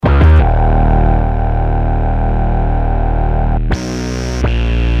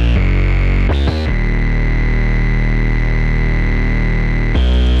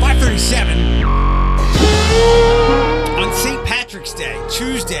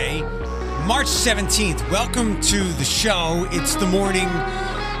Tuesday, March 17th. Welcome to the show. It's the morning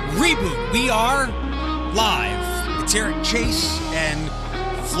reboot. We are live. It's Eric Chase and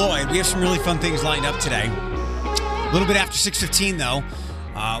Floyd. We have some really fun things lined up today. A little bit after 6:15, though,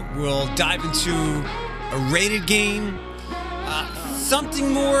 we'll dive into a rated game,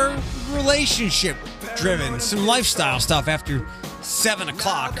 something more relationship-driven, some lifestyle stuff after 7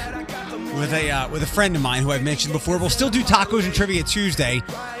 o'clock with a friend of mine who I've mentioned before. We'll still do Tacos and Trivia Tuesday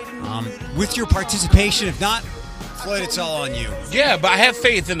with your participation. If not, Floyd, it's all on you. Yeah, but I have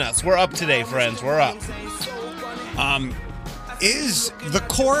faith in us. We're up today, friends. We're up. Is the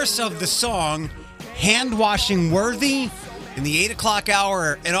chorus of the song hand-washing worthy in the 8 o'clock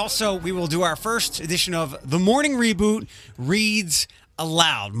hour? And also, we will do our first edition of The Morning Reboot Reads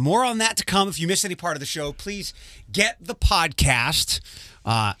Aloud. More on that to come. If you miss any part of the show, please get the podcast.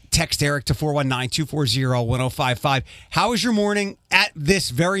 Text Eric to 419-240-1055. How is your morning at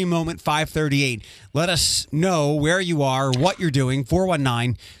this very moment, 5:38? Let us know where you are, what you're doing,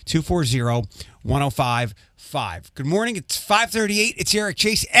 419-240-1055. Good morning. It's 5:38. It's Eric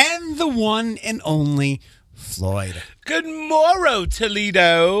Chase and the one and only Floyd. Good morrow,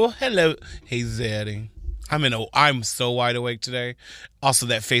 Toledo. Hello. Hey, Zaddy. I'm so wide awake today. Also,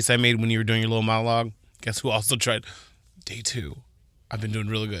 that face I made when you were doing your little monologue. Guess who also tried? Day 2. I've been doing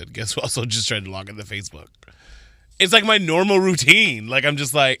really good. Guess who also just tried to log into Facebook? It's like my normal routine. Like, I'm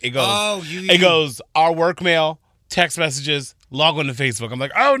just like, it goes, it goes, our work mail, text messages, log on to Facebook. I'm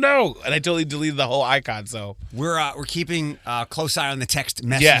like, oh no. And I totally deleted the whole icon. So we're keeping a close eye on the text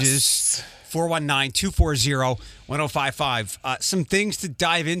messages. Yes. 419-240-1055. Some things to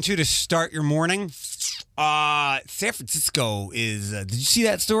dive into to start your morning. San Francisco is, did you see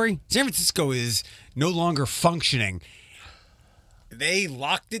that story? San Francisco is no longer functioning. They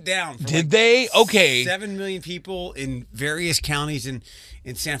locked it down. Did they? Okay. 7 million people in various counties in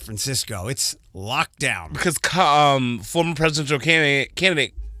San Francisco. It's locked down. Because former presidential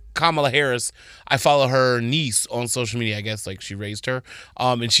candidate Kamala Harris, I follow her niece on social media. I guess like she raised her.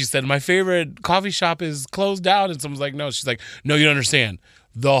 And she said, my favorite coffee shop is closed down. And someone's like, no. She's like, no, you don't understand.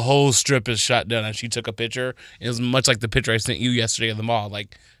 The whole strip is shut down. And she took a picture. It was much like the picture I sent you yesterday at the mall.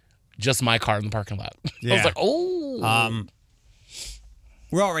 Like, just my car in the parking lot. Yeah. I was like, oh.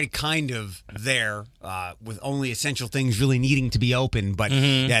 We're already kind of there with only essential things really needing to be open. But,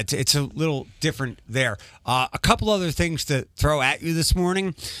 yeah, it's a little different there. A couple other things to throw at you this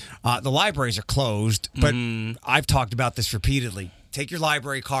morning. The libraries are closed, but I've talked about this repeatedly. Take your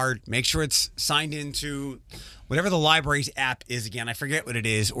library card. Make sure it's signed into whatever the library's app is again. I forget what it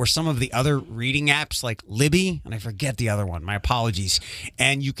is. Or some of the other reading apps like Libby. And I forget the other one. My apologies.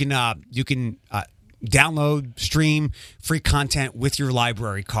 And you can download, stream free content with your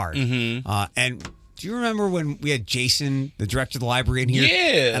library card. And do you remember when we had Jason, the director of the library, in here?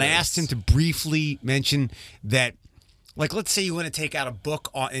 Yeah. And I asked him to briefly mention that, like, let's say you want to take out a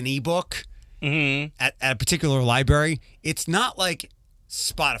book, an ebook at a particular library. It's not like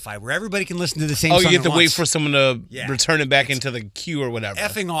Spotify where everybody can listen to the same song. Oh, you have to once. wait for someone to return it back into the queue or whatever.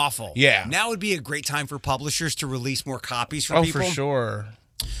 Effing awful. Yeah. Now would be a great time for publishers to release more copies for people. Oh, for sure.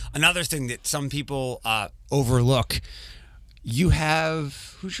 Another thing that some people overlook, you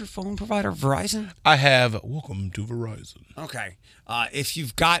have, who's your phone provider? Verizon? I have, welcome to Verizon. Okay. If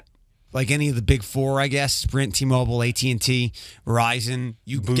you've got like any of the big four, I guess, Sprint, T-Mobile, AT&T, Verizon,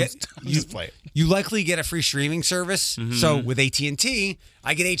 you likely get a free streaming service. So with AT&T,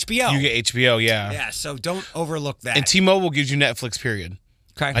 I get HBO. You get HBO, yeah. Yeah, so don't overlook that. And T-Mobile gives you Netflix, period.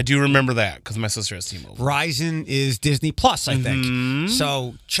 Okay. I do remember that because my sister has T-Mobile. Verizon is Disney Plus, I think.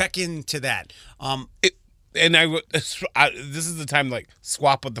 So check into that. This is the time to, like,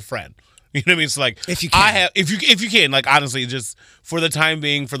 swap with a friend. You know what I mean? It's like if you can. if you can, like, honestly, just for the time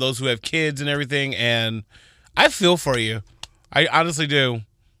being, for those who have kids and everything, and I feel for you. I honestly do.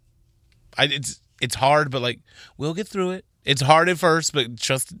 It's hard, but like we'll get through it. It's hard at first, but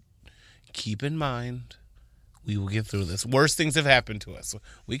just keep in mind. We will get through this. Worse things have happened to us.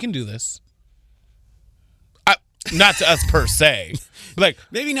 We can do this. Not to us per se. Like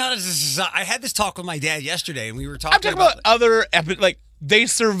maybe not as a society. I had this talk with my dad yesterday, and we were talking. I'm talking about other like they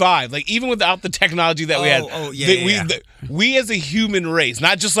survived. Like even without the technology that we had. We as a human race,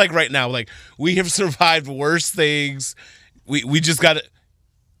 not just like right now. Like we have survived worse things. We just got to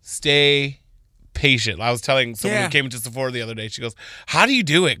stay patient. I was telling someone who came into Sephora the other day, she goes, how do you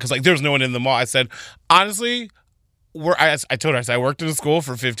do it? Because like there was no one in the mall. I said, honestly, I told her, I said, I worked in a school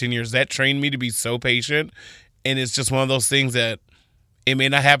for 15 years. That trained me to be so patient. And it's just one of those things that it may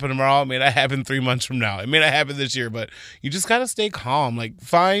not happen tomorrow. It may not happen 3 months from now. It may not happen this year, but you just got to stay calm. Like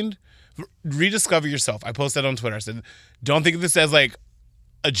rediscover yourself. I posted that on Twitter. I said, don't think of this as like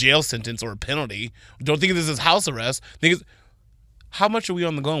a jail sentence or a penalty. Don't think of this as house arrest. Think of how much are we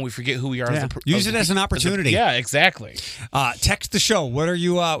on the go and we forget who we are. Yeah. Use it as an opportunity. Yeah, exactly. Text the show. What are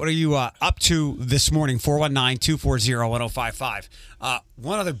you up to this morning? 419-240-1055.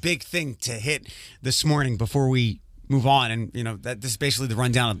 One other big thing to hit this morning before we move on, and this is basically the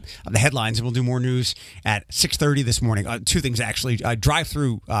rundown of the headlines, and we'll do more news at 6:30 this morning. Two things actually.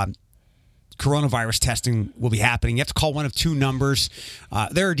 Drive-through coronavirus testing will be happening. You have to call one of two numbers.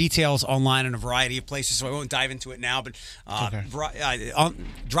 There are details online in a variety of places, so I won't dive into it now. But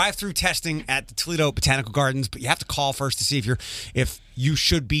drive-through testing at the Toledo Botanical Gardens, but you have to call first to see if you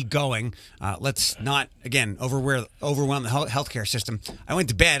should be going. Let's not again overwhelm the healthcare system. I went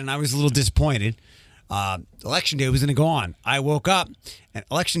to bed and I was a little disappointed. Election day was going to go on. I woke up and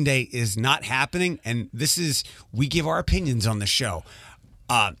election day is not happening. And we give our opinions on the show.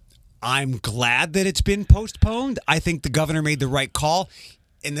 I'm glad that it's been postponed. I think the governor made the right call.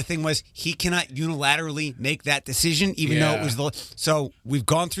 And the thing was, he cannot unilaterally make that decision, even though it was so we've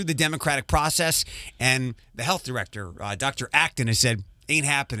gone through the democratic process, and the health director, Dr. Acton, has said, ain't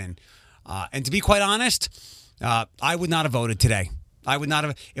happening. And to be quite honest, I would not have voted today. I would not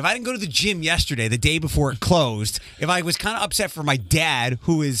have. If I didn't go to the gym yesterday, the day before it closed, if I was kind of upset for my dad,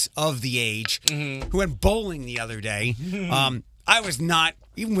 who is of the age, who went bowling the other day, I was not,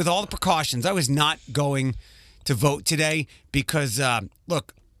 even with all the precautions, I was not going to vote today because,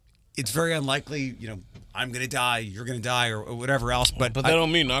 look, it's very unlikely, I'm going to die, you're going to die, or whatever else. But that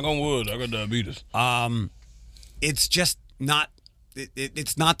don't mean knock on wood, I got diabetes. It's just not,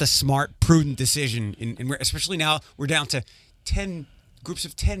 it's not the smart, prudent decision, especially now we're down to 10 groups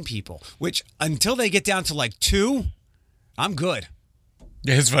of 10 people, which until they get down to like 2, I'm good.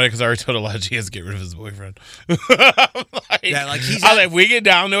 Yeah, it's funny because I already told Elijah he has to get rid of his boyfriend. If we get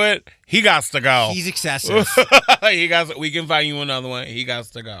down to it, he got to go. He's excessive. We can find you another one. He got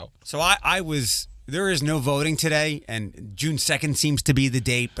to go. So there is no voting today, and June 2nd seems to be the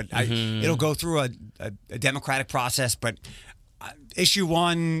date, but it'll go through a democratic process. But issue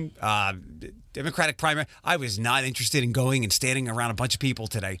 1, Democratic primary, I was not interested in going and standing around a bunch of people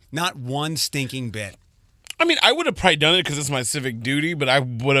today. Not one stinking bit. I mean, I would have probably done it because it's my civic duty, but I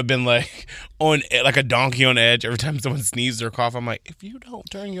would have been like a donkey on edge every time someone sneezed or coughed. I'm like, if you don't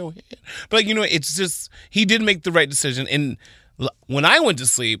turn your head. But it's just, he did make the right decision. And when I went to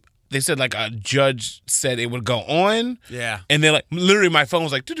sleep, they said like a judge said it would go on. Yeah. And then like literally my phone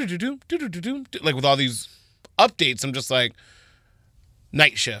was like, like with all these updates. I'm just like,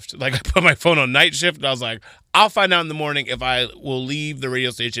 night shift. Like I put my phone on night shift and I was like, I'll find out in the morning if I will leave the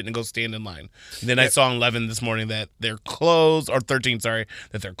radio station and go stand in line. And then I saw on 11 this morning that they're closed, or 13, sorry,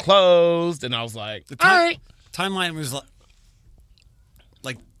 that they're closed. And I was like, all right. Timeline was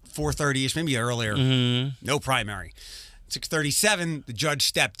like 4:30ish, maybe earlier. No primary. 6:37, the judge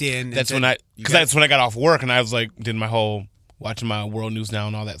stepped in. That's when I got off work and I was like, did my whole watching my World News Now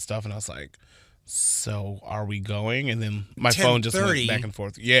and all that stuff. And I was like, so are we going? And then my phone just went back and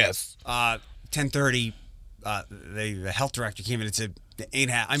forth. Yes. 10:30, the health director came in and said, so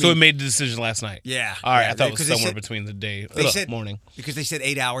it made the decision last night? Yeah. All right. I thought it was somewhere between the day, morning. Because they said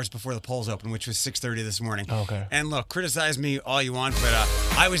 8 hours before the polls opened, which was 6:30 this morning. Okay. And look, criticize me all you want, but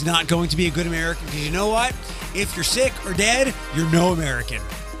I was not going to be a good American because you know what? If you're sick or dead, you're no American.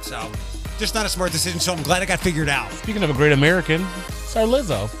 So, just not a smart decision, so I'm glad it got figured out. Speaking of a great American, it's our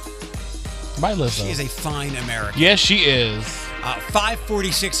Lizzo. Bye, Lizzo. She is a fine American. Yes, she is.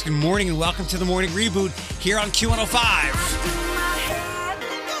 5:46. Good morning and welcome to the Morning Reboot here on Q105.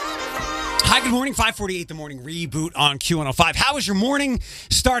 Hi, good morning. 5:48, the Morning Reboot on Q105. How is your morning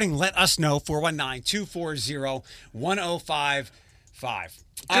starting? Let us know. 419-240-1055.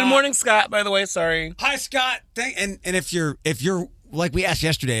 Good morning, Scott, by the way. Sorry. Hi, Scott. And if you're like we asked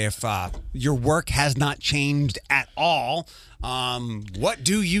yesterday, if your work has not changed at all, what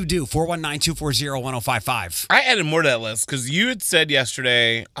do you do? 419-240-1055. I added more to that list because you had said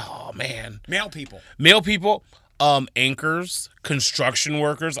yesterday, oh, man. Male people. Anchors, construction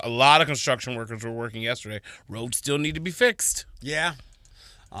workers. A lot of construction workers were working yesterday. Roads still need to be fixed. Yeah.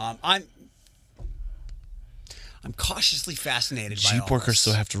 I'm cautiously fascinated by Jeep workers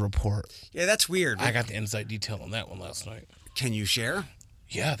still have to report. Yeah, that's weird. I got the inside detail on that one last night. Can you share?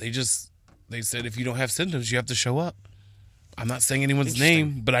 Yeah, they said if you don't have symptoms, you have to show up. I'm not saying anyone's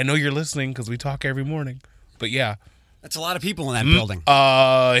name, but I know you're listening because we talk every morning. But yeah. That's a lot of people in that building.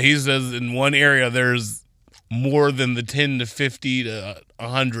 He says in one area there's more than the 10 to 50 to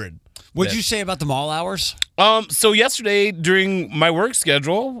 100. What'd you say about the mall hours? So yesterday during my work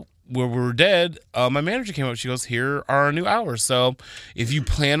schedule, where we were dead, my manager came up. She goes, here are our new hours. So if you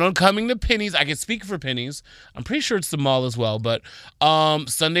plan on coming to Penny's, I can speak for Penny's. I'm pretty sure it's the mall as well. But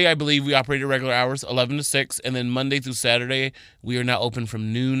Sunday, I believe we operate at regular hours, 11 to 6. And then Monday through Saturday, we are now open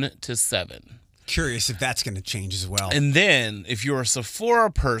from noon to 7. Curious if that's going to change as well. And then if you're a Sephora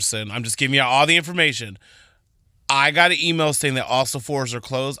person, I'm just giving you all the information. I got an email saying that all Sephoras are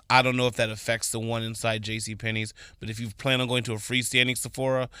closed. I don't know if that affects the one inside JCPenney's, but if you plan on going to a freestanding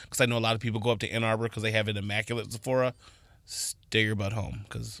Sephora, because I know a lot of people go up to Ann Arbor because they have an immaculate Sephora, stay your butt home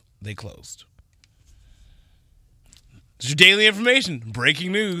because they closed. It's your daily information.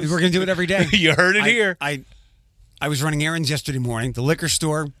 Breaking news. We're going to do it every day. You heard it here. I was running errands yesterday morning. The liquor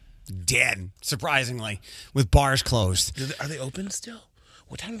store, dead, surprisingly, with bars closed. Are they open still?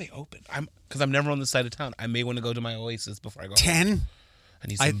 What time are they open? Because I'm never on this side of town. I may want to go to my Oasis before I go 10? Home.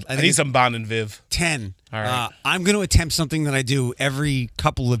 I need some Bon and Viv. 10. All right. I'm going to attempt something that I do every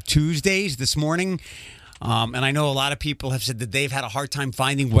couple of Tuesdays this morning. And I know a lot of people have said that they've had a hard time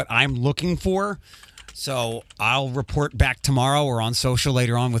finding what I'm looking for. So I'll report back tomorrow or on social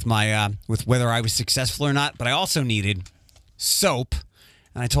later on with my with whether I was successful or not. But I also needed soap.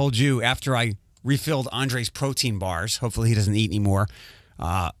 And I told you after I refilled Andre's protein bars, hopefully he doesn't eat anymore,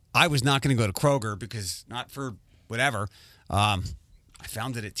 I was not going to go to Kroger because not for whatever. I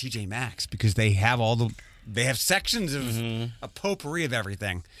found it at TJ Maxx because they have sections of a potpourri of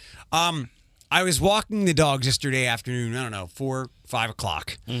everything. I was walking the dogs yesterday afternoon, I don't know, 4, 5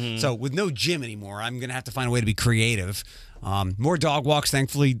 o'clock. So with no gym anymore, I'm going to have to find a way to be creative. More dog walks.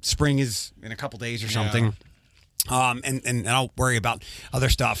 Thankfully, spring is in a couple days or something. And I'll worry about other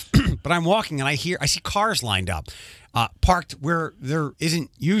stuff. But I'm walking and I see cars lined up, parked where there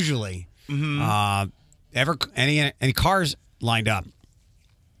isn't usually ever any cars lined up.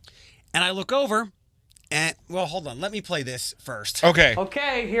 And I look over and, well, hold on. Let me play this first. Okay.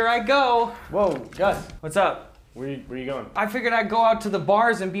 Okay, here I go. Whoa, Gus, What's up? where you going? I figured I'd go out to the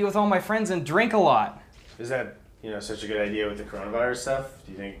bars and be with all my friends and drink a lot. Is that, such a good idea with the coronavirus stuff?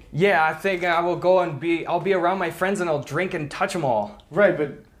 Do you think? Yeah, I think I will go and I'll be around my friends and I'll drink and touch them all. Right,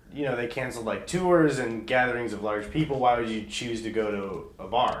 but, they canceled, tours and gatherings of large people. Why would you choose to go to a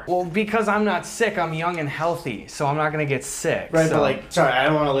bar? Well, because I'm not sick, I'm young and healthy, so I'm not gonna get sick. Right, so. but sorry, I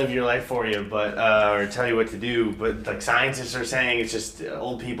don't want to live your life for you, but or tell you what to do, but scientists are saying it's just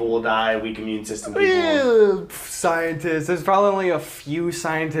old people will die, weak immune system people. Scientists. There's probably only a few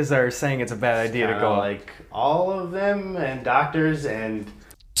scientists that are saying it's a bad idea to go. All of them and doctors and.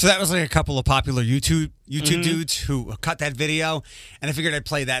 So that was a couple of popular YouTube dudes who cut that video, and I figured I'd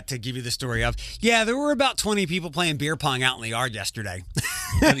play that to give you the story of, there were about 20 people playing beer pong out in the yard yesterday.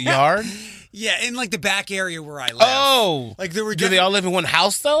 In the yard? Yeah, in the back area where I live. Oh! There were. Do they all live in one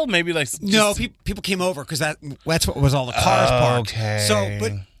house though? Maybe No, people came over because that's what was all the cars parked. Okay. So,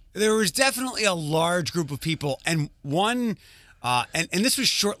 but there was definitely a large group of people, and one. And this was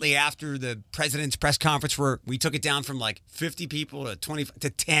shortly after the president's press conference where we took it down from 50 people to 25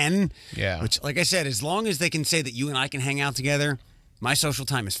 to 10. Yeah. Which, like I said, as long as they can say that you and I can hang out together, my social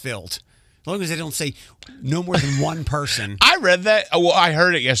time is filled. As long as they don't say no more than one person. I read that. Well, I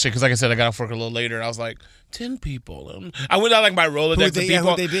heard it yesterday because, like I said, I got off work a little later, and I was like, 10 people. I went out my Rolodex of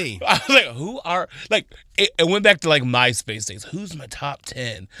people. Who'd they be? I was like, who are it went back to MySpace days. Who's my top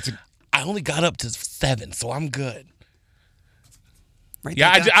 10? I only got up to 7, so I'm good. Right,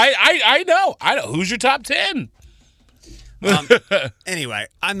 yeah, I know. Who's your top 10? Anyway,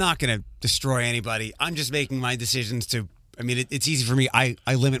 I'm not going to destroy anybody. I'm just making my decisions to. I mean, it's easy for me. I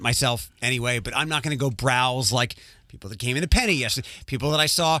limit myself anyway, but I'm not going to go browse people that came into Penny yesterday, people that I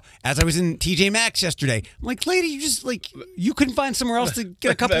saw as I was in TJ Maxx yesterday. I'm like, lady, you just you couldn't find somewhere else to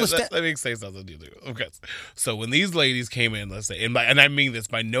get a couple of steps. Let me say something to you. Okay, so when these ladies came in, let's say, and I mean this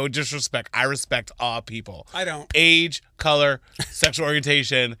by no disrespect, I respect all people. I don't. Age, color, sexual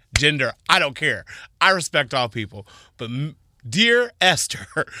orientation, gender, I don't care. I respect all people. But dear Esther,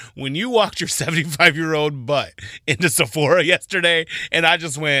 when you walked your 75-year-old butt into Sephora yesterday, and I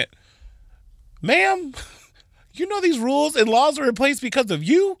just went, ma'am, you know these rules and laws are in place because of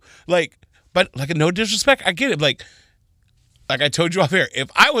you? But no disrespect, I get it. Like I told you off air, if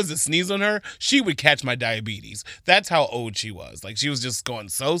I was to sneeze on her, she would catch my diabetes. That's how old she was. She was just going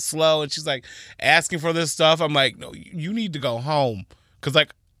so slow, and she's asking for this stuff. I'm like, no, you need to go home. Because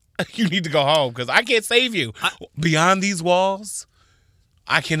you need to go home because I can't save you. Beyond these walls,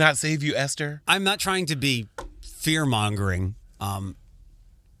 I cannot save you, Esther. I'm not trying to be fear-mongering. I'm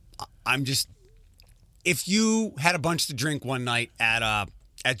just... If you had a bunch to drink one night at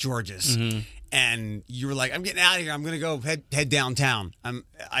George's and you were like, I'm getting out of here. I'm going to go head downtown.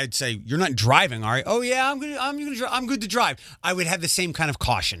 I'd say, you're not driving, are you? Oh yeah, I'm good to drive. I would have the same kind of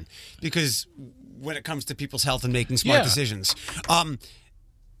caution because when it comes to people's health and making smart decisions.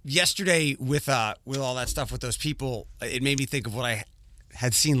 Yesterday with all that stuff with those people, it made me think of what I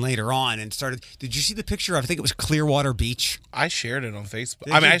had seen later on and started. Did you see the picture of, I think it was Clearwater Beach? I shared it on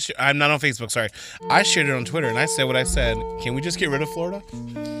Facebook. I'm not on Facebook, sorry. I shared it on Twitter and I said what I said. Can we just get rid of Florida?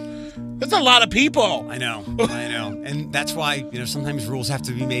 There's a lot of people. I know. And that's why, sometimes rules have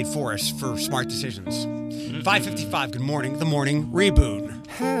to be made for us for smart decisions. 5:55, good morning. The Morning Reboot.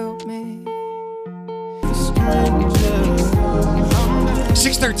 Help me.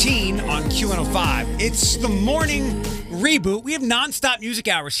 6:13 on Q105. It's the Morning Reboot. We have nonstop music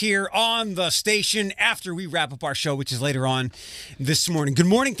hours here on the station after we wrap up our show, which is later on this morning. Good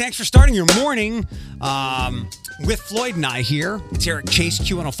morning. Thanks for starting your morning with Floyd and I here. It's Eric Chase,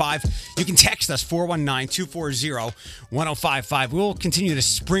 Q105. You can text us 419-240-1055. We'll continue to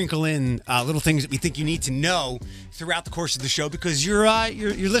sprinkle in little things that we think you need to know throughout the course of the show because your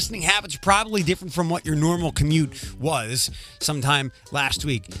listening habits are probably different from what your normal commute was sometime last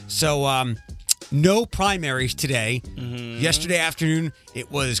week. So no primaries today. Yesterday afternoon,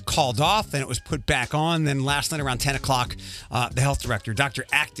 it was called off, then it was put back on. Then last night around 10 o'clock, the health director, Dr.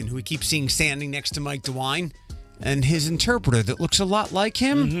 Acton, who we keep seeing standing next to Mike DeWine, and his interpreter that looks a lot like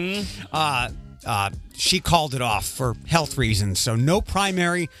him, she called it off for health reasons. So no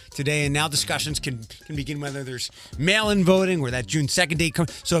primary today, and now discussions can begin whether there's mail-in voting or that June 2nd date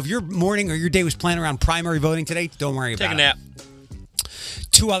comes. So if your morning or your day was planned around primary voting today, don't worry about it. Take a nap.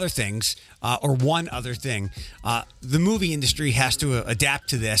 Two other things, or one other thing. The movie industry has to adapt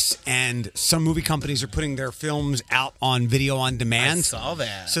to this, and some movie companies are putting their films out on video on demand. I saw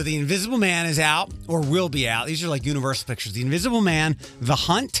that. So The Invisible Man is out, or will be out. These are like Universal Pictures. The Invisible Man, The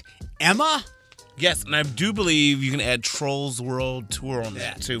Hunt, Emma. Yes, and I do believe you can add Trolls World Tour on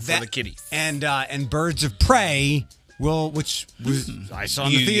that too for the kiddies. And Birds of Prey which I saw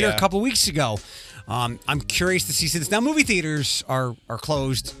in the theater a couple weeks ago. I'm curious to see since now movie theaters are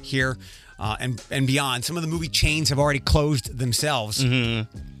closed here and beyond. Some of the movie chains have already closed themselves. If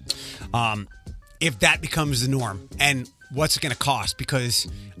that becomes the norm, and what's it going to cost? Because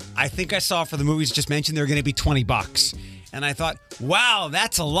I think I saw for the movies just mentioned they're going to be $20, and I thought, wow,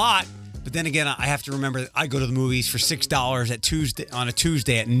 that's a lot. But then again, I have to remember that I go to the movies for $6 on a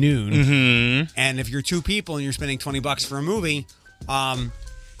Tuesday at noon. And if you're two people and you're spending $20 for a movie,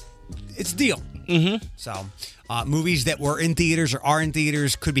 it's a deal. So movies that were in theaters or are in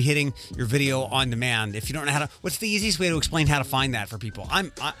theaters could be hitting your video on demand. If you don't know how to, what's the easiest way to explain how to find that for people?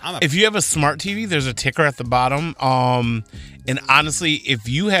 If you have a smart TV, there's a ticker at the bottom. And honestly, if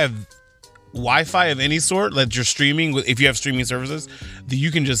you have Wi-Fi of any sort that you're streaming with, if you have streaming services, that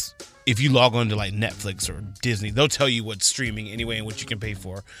you can just, if you log on to like Netflix or Disney, they'll tell you what's streaming anyway and what you can pay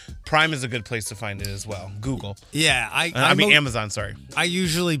for. Prime is a good place to find it as well. Google. Yeah. Amazon, sorry. I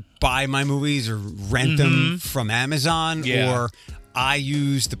usually buy my movies or rent them from Amazon, or I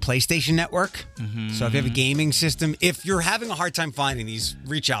use the PlayStation Network. So if you have a gaming system, if you're having a hard time finding these,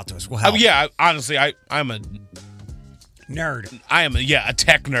 reach out to us. We'll help. Honestly, I'm a nerd. I am a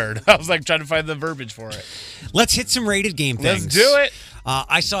tech nerd. I was like trying to find the verbiage for it. Let's hit some rated game things. Let's do it.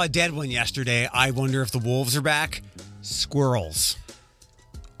 I saw a dead one yesterday. I wonder if the wolves are back. Squirrels.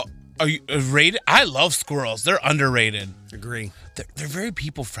 Are you rated? I love squirrels. They're underrated. Agree. They're very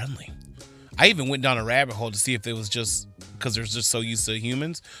people friendly. I even went down a rabbit hole to see if it was just because they're just so used to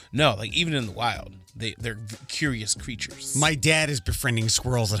humans. No, like even in the wild, they're curious creatures. My dad is befriending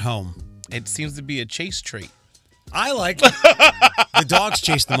squirrels at home. It seems to be a chase trait. I like the dogs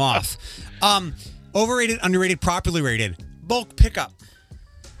chase them off. Overrated, underrated, properly rated. Bulk pickup.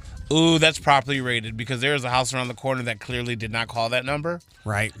 Ooh, that's properly rated because there's a house around the corner that clearly did not call that number.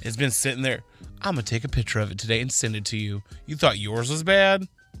 Right. It's been sitting there. I'm going to take a picture of it today and send it to you. You thought yours was bad?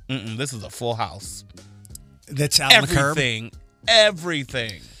 This is a full house. That's out on the curb?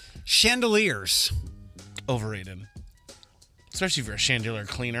 Everything. Chandeliers. Overrated. Especially if you're a chandelier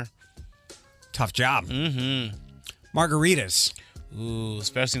cleaner. Tough job. Margaritas. Ooh,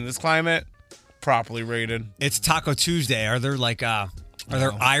 especially in this climate. Properly rated. It's Taco Tuesday. Are there are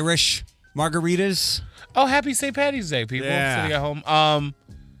there Irish margaritas? Oh, happy St. Patty's Day, people. Yeah. Sitting at home.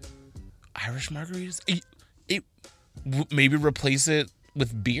 Irish margaritas? Maybe replace it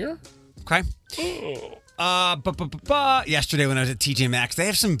with beer? Okay. Yesterday when I was at TJ Maxx, they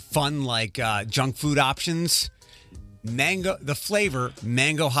have some fun junk food options. The flavor,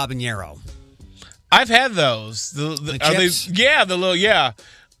 mango habanero. I've had those. The chips?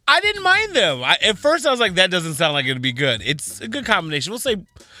 I didn't mind them. At first, I was like, that doesn't sound like it'd be good. It's a good combination. We'll say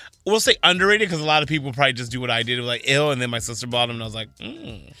we'll say underrated because a lot of people probably just do what I did, like ill, and then my sister bought them, and I was like,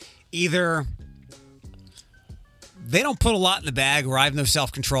 Either they don't put a lot in the bag, or I have no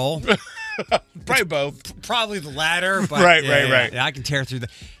self-control. Probably both. Probably the latter. But right. Yeah, I can tear through the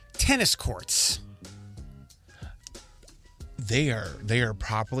tennis courts. They're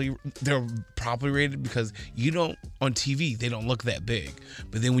properly rated because you don't on TV they don't look that big,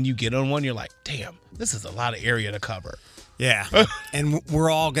 but then when you get on one you're like, damn, this is a lot of area to cover. Yeah, and we're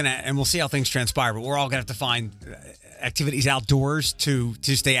all gonna, and we'll see how things transpire, but we're all gonna have to find activities outdoors to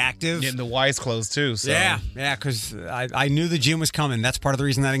stay active. And the Y's closed too. So. Yeah, because I knew the gym was coming. That's part of the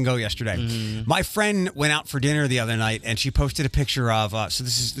reason I didn't go yesterday. Mm-hmm. My friend went out for dinner the other night, and she posted a picture of. So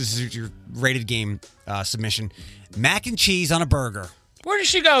this is your rated game submission: mac and cheese on a burger. Where did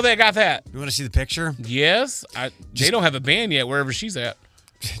she go? That got that. You want to see the picture? Yes, they don't have a band yet. Wherever she's at.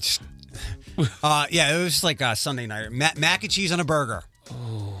 Yeah, it was like Sunday night. Mac and cheese on a burger.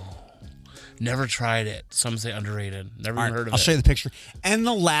 Oh, never tried it. Some say underrated. Never even heard of it. I'll show you the picture. And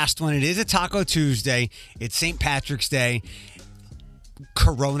the last one, it is a Taco Tuesday. It's St. Patrick's Day.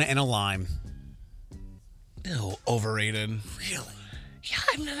 Corona and a lime. Ew, overrated. Really? Yeah,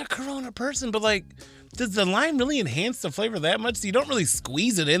 I'm not a Corona person, but like, does the lime really enhance the flavor that much? So you don't really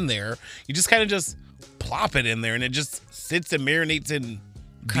squeeze it in there. You just kind of just plop it in there, and it just sits and marinates in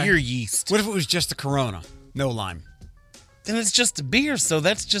beer yeast. What if it was just a Corona, no lime? Then it's just a beer, so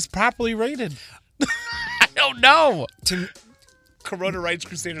that's just properly rated. I don't know. Corona Rights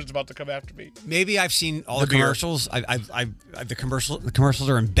Crusaders about to come after me. Maybe I've seen all the commercials. The commercials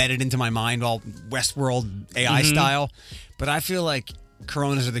are embedded into my mind, all Westworld AI style. But I feel like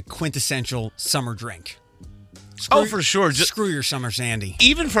Coronas are the quintessential summer drink. For sure. Screw your summer Sandy.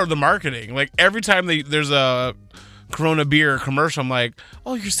 Even for the marketing, like every time there's a Corona beer commercial, I'm like,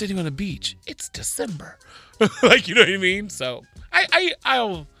 oh, you're sitting on a beach. It's December. Like, you know what I mean? So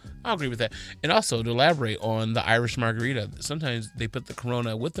I'll agree with that. And also to elaborate on the Irish margarita, sometimes they put the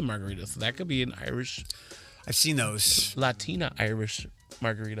Corona with the margarita, so that could be an Irish. I've seen those. Latina Irish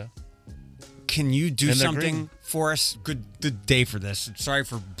margarita. Can you do something for us? Good day for this. Sorry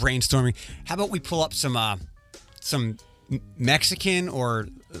for brainstorming. How about we pull up some Mexican or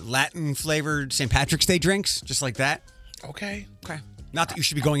Latin flavored St. Patrick's Day drinks, just like that? Okay. Not that you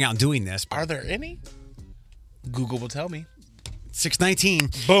should be going out and doing this. Are there any? Google will tell me.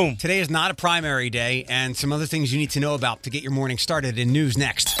 6:19. Boom. Today is not a primary day, and some other things you need to know about to get your morning started in news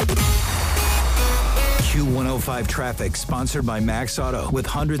next. Q105 traffic, sponsored by Max Auto. With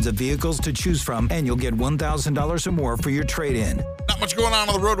hundreds of vehicles to choose from, and you'll get $1,000 or more for your trade-in. Not much going on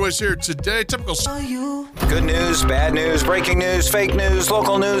the roadways here today. Typical. Good news, bad news, breaking news, fake news,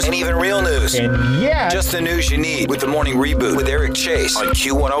 local news, and even real news. And yeah, just the news you need with the Morning Reboot with Eric Chase on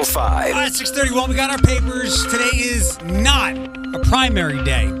Q105. All right, 6:31, we got our papers. Today is not a primary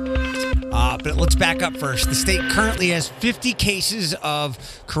day. But let's back up first. The state currently has 50 cases of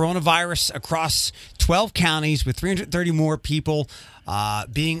coronavirus across 12 counties, with 330 more people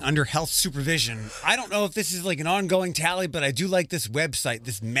being under health supervision. I don't know if this is like an ongoing tally, but I do like this website,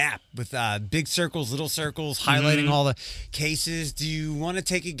 this map with big circles, little circles, highlighting all the cases. Do you want to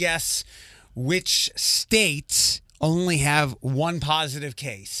take a guess which states only have one positive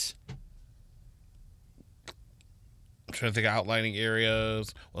case? I'm trying to think of outlining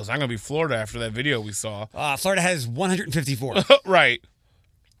areas. Well, it's not going to be Florida after that video we saw. Florida has 154. Right.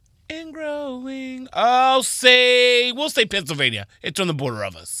 And growing. We'll say Pennsylvania. It's on the border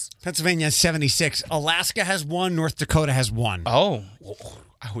of us. Pennsylvania has 76. Alaska has 1. North Dakota has 1. Oh,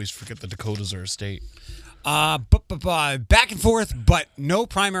 I always forget the Dakotas are a state. Back and forth, but no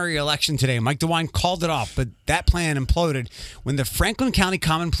primary election today. Mike DeWine called it off, but that plan imploded when the Franklin County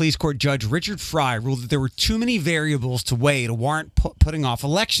Common Pleas Court Judge Richard Fry ruled that there were too many variables to weigh to warrant putting off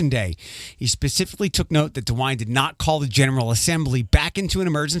Election Day. He specifically took note that DeWine did not call the General Assembly back into an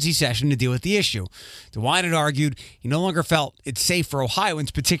emergency session to deal with the issue. DeWine had argued he no longer felt it's safe for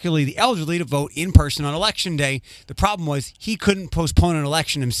Ohioans, particularly the elderly, to vote in person on Election Day. The problem was he couldn't postpone an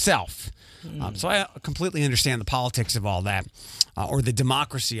election himself. So I completely understand the politics of all that, or the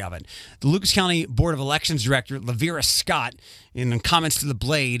democracy of it. The Lucas County Board of Elections Director, Lavera Scott, in comments to The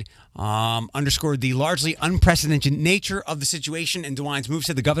Blade, underscored the largely unprecedented nature of the situation, and DeWine's move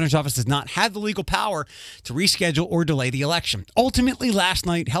said the governor's office does not have the legal power to reschedule or delay the election. Ultimately, last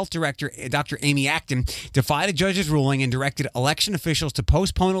night, Health Director Dr. Amy Acton defied a judge's ruling and directed election officials to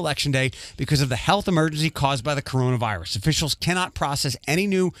postpone Election Day because of the health emergency caused by the coronavirus. Officials cannot process any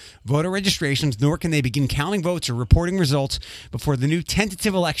new voter registrations, nor can they begin counting votes or reporting results before the new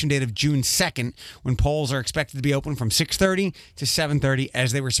tentative election date of June 2nd, when polls are expected to be open from 6:30 to 7:30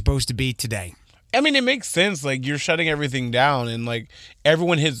 as they were supposed to be today. I mean, it makes sense. Like, you're shutting everything down, and like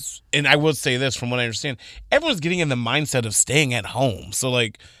everyone has. And I will say this, from what I understand, everyone's getting in the mindset of staying at home. So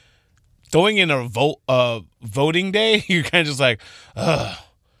like, throwing in a voting day, you're kind of just like, ugh.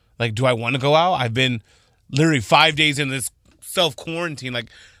 Like, do I want to go out? I've been literally 5 days in this self-quarantine. Like,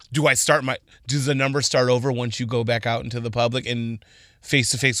 does the number start over once you go back out into the public and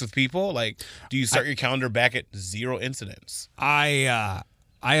face-to-face with people? Like, do you start your calendar back at 0 incidents? I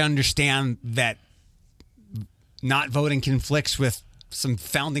understand that not voting conflicts with some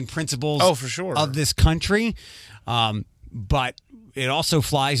founding principles for sure. of this country, but it also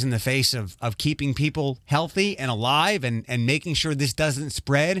flies in the face of keeping people healthy and alive and making sure this doesn't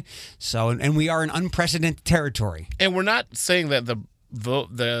spread. So, and we are in unprecedented territory. And we're not saying that the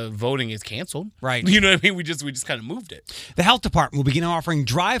voting is canceled. Right. You know what I mean? We just kind of moved it. The health department will begin offering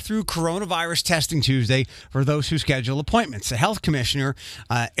drive-through coronavirus testing Tuesday for those who schedule appointments. The health commissioner,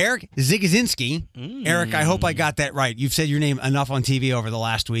 Eric Zigazinski. Eric, I hope I got that right. You've said your name enough on TV over the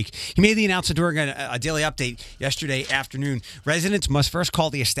last week. He made the announcement during a daily update yesterday afternoon. Residents must first call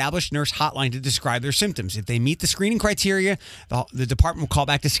the established nurse hotline to describe their symptoms. If they meet the screening criteria, the department will call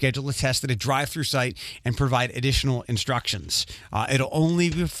back to schedule a test at a drive-through site and provide additional instructions. It'll only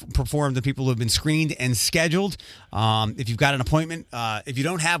be performed to people who have been screened and scheduled. If you've got an appointment, if you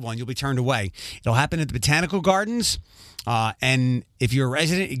don't have one, you'll be turned away. It'll happen at the Botanical Gardens. And if you're a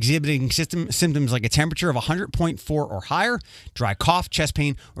resident exhibiting symptoms like a temperature of 100.4 or higher, dry cough, chest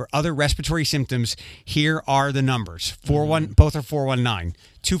pain, or other respiratory symptoms, here are the numbers. Both are 419.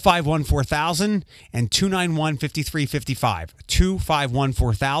 251-4000 and 291-5355.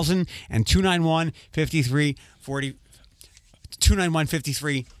 251-4000 and 291-5355.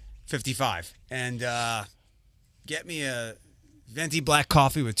 291-5355. And get me a venti black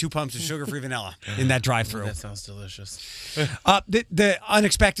coffee with 2 pumps of sugar-free vanilla in that drive-thru. That sounds delicious. The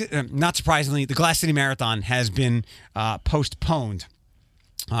unexpected, not surprisingly, the Glass City Marathon has been postponed.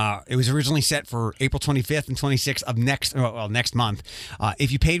 It was originally set for April 25th and 26th of next month.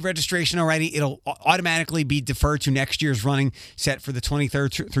 If you paid registration already, it'll automatically be deferred to next year's running, set for the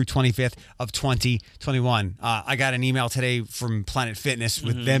 23rd through 25th of 2021. I got an email today from Planet Fitness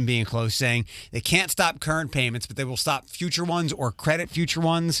with them being closed saying they can't stop current payments, but they will stop future ones or credit future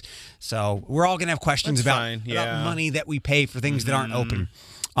ones. So we're all going to have questions about money that we pay for things that aren't open.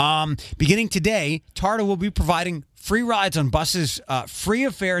 Beginning today, TARTA will be providing free rides on buses, free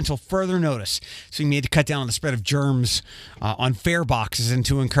of fare until further notice. So you need to cut down on the spread of germs on fare boxes and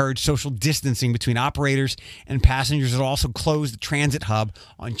to encourage social distancing between operators and passengers. It'll also close the transit hub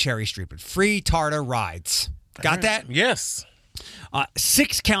on Cherry Street. But free TARTA rides. Got that? Yes.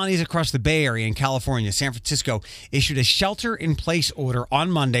 6 counties across the Bay Area in California, San Francisco, issued a shelter-in-place order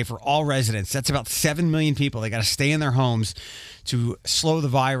on Monday for all residents. That's about 7 million people. They got to stay in their homes to slow the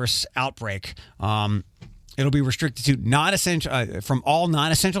virus outbreak. It'll be restricted to from all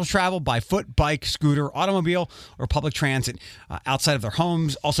non-essential travel by foot, bike, scooter, automobile, or public transit outside of their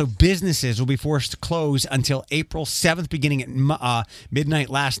homes. Also, businesses will be forced to close until April 7th, beginning at midnight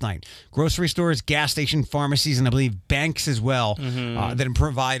last night. Grocery stores, gas stations, pharmacies, and I believe banks as well that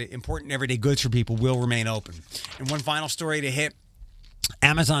provide important everyday goods for people will remain open. And one final story to hit.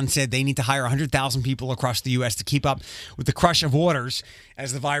 Amazon said they need to hire 100,000 people across the U.S. to keep up with the crush of orders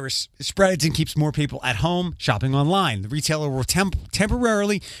as the virus spreads and keeps more people at home shopping online. The retailer will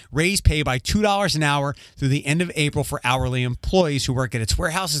temporarily raise pay by $2 an hour through the end of April for hourly employees who work at its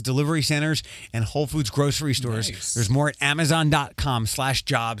warehouses, delivery centers, and Whole Foods grocery stores. Nice. There's more at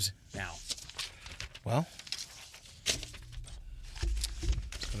Amazon.com/jobs now. Well, I'm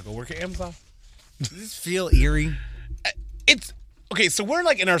going to go work at Amazon. Does this feel eerie? It's... Okay, so we're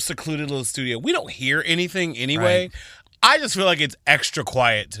like in our secluded little studio. We don't hear anything anyway. Right. I just feel like it's extra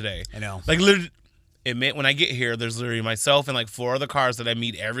quiet today. I know. Like literally, when I get here, there's literally myself and like 4 other cars that I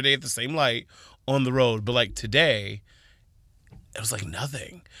meet every day at the same light on the road. But like today, it was like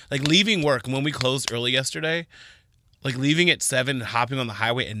nothing. Like leaving work, when we closed early yesterday, like leaving at 7, hopping on the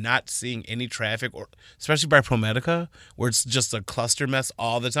highway and not seeing any traffic, or especially by ProMedica, where it's just a cluster mess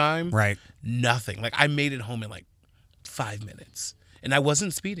all the time. Right. Nothing. Like I made it home in like 5 minutes. And I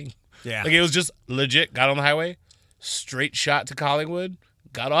wasn't speeding. Yeah. Like, it was just legit. Got on the highway, straight shot to Collingwood,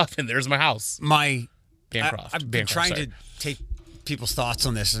 got off, and there's my house. Bancroft. I've been trying to take people's thoughts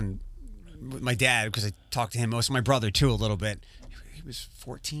on this, and with my dad, because I talked to him most, my brother, too, a little bit. He was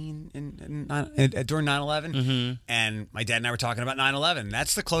 14 during 9/11, and my dad and I were talking about 9/11.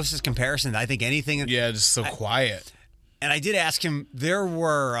 That's the closest comparison, I think, anything. Yeah, just so quiet. And I did ask him,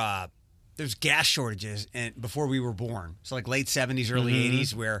 there's gas shortages before we were born. So like late 70s, early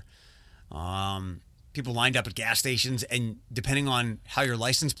 80s, where people lined up at gas stations, and depending on how your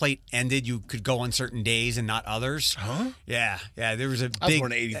license plate ended, you could go on certain days and not others. Huh? Yeah. There was a big... I was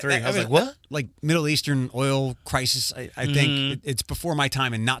born in 83. I was like, what? Like Middle Eastern oil crisis, I think. It's before my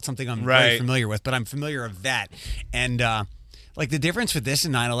time and not something I'm very familiar with, but I'm familiar of that. And like the difference with this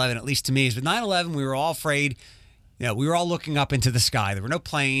and 9/11, at least to me, is with 9/11, we were all afraid... we were all looking up into the sky. There were no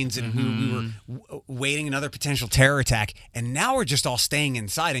planes, and we were waiting another potential terror attack. And now we're just all staying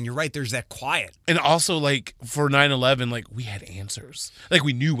inside. And you're right, there's that quiet. And also, like, for 9/11, like, we had answers. Like,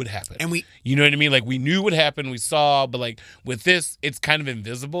 we knew what happened. And you know what I mean? Like, we knew what happened, we saw, but, like, with this, it's kind of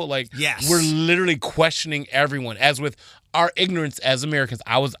invisible. Like, yes. We're literally questioning everyone. As with our ignorance as Americans,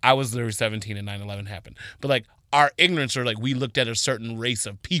 I was literally 17 and 9/11 happened. But, like, our ignorance, or, like, we looked at a certain race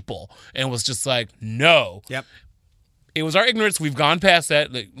of people and was just like, no. Yep. It was our ignorance. We've gone past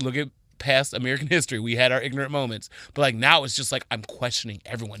that. Like, look at past American history. We had our ignorant moments. But, like, now it's just like I'm questioning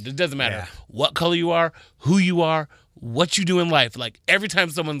everyone. It doesn't matter what color you are, who you are, what you do in life. Like, every time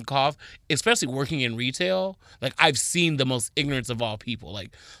someone coughs, especially working in retail, like, I've seen the most ignorance of all people.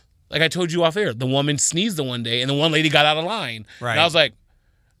 Like I told you off air, the woman sneezed the one day, and the one lady got out of line. Right. And I was like,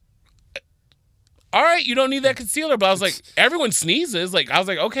 all right, you don't need that concealer. But I was like, everyone sneezes. Like, I was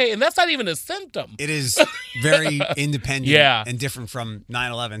like, okay, and that's not even a symptom. It is very independent and different from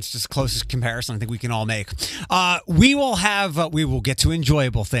 9/11. It's just the closest comparison I think we can all make. We will get to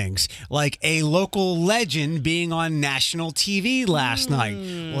enjoyable things, like a local legend being on national TV last night.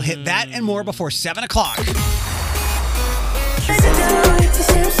 We'll hit that and more before 7 o'clock.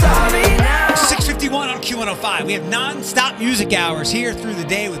 6:51 on Q105. We have non-stop music hours here through the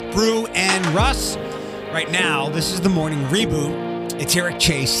day with Brew and Russ. Right now, this is the morning reboot. It's Eric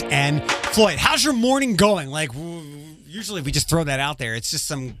Chase and Floyd. How's your morning going? Like, usually if we just throw that out there, it's just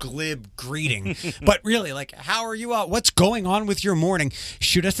some glib greeting. But really, like, how are you? What's going on with your morning?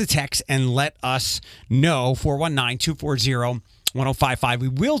 Shoot us a text and let us know. 419-240-1055. We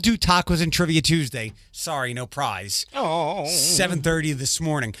will do Tacos and Trivia Tuesday. Sorry, no prize. Oh. 7:30 this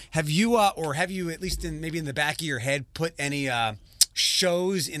morning. Have you, at least maybe in the back of your head, put any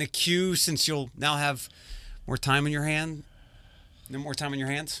shows in a queue since you'll now have more time in your hand? No more time in your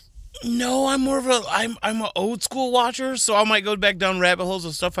hands? No, I'm more of I'm an old school watcher, so I might go back down rabbit holes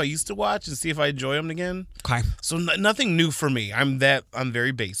of stuff I used to watch and see if I enjoy them again. Okay. So nothing new for me. I'm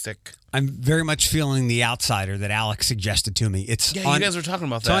very basic. I'm very much feeling The Outsider that Alex suggested to me. You guys were talking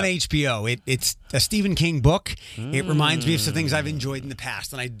about that. It's on HBO. It's a Stephen King book. It reminds me of some things I've enjoyed in the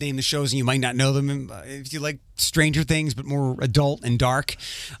past. And I name the shows, and you might not know them. If you like Stranger Things, but more adult and dark,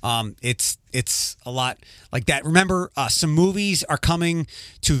 it's a lot like that. Remember, some movies are coming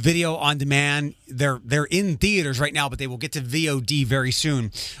to video on demand. They're in theaters right now, but they will get to VOD very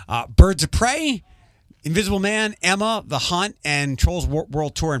soon. Birds of Prey, Invisible Man, Emma, The Hunt, and Trolls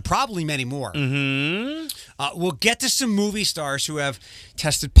World Tour, and probably many more. We'll get to some movie stars who have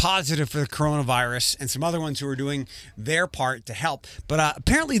tested positive for the coronavirus and some other ones who are doing their part to help. But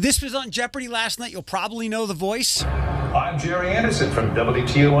apparently this was on Jeopardy last night. You'll probably know the voice. I'm Jerry Anderson from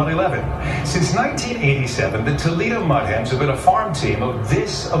WTO 111. Since 1987, the Toledo Mudhens have been a farm team of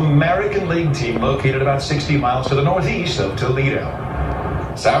this American League team located about 60 miles to the northeast of Toledo.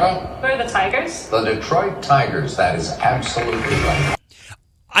 Sarah? Who are the Tigers? The Detroit Tigers. That is absolutely right.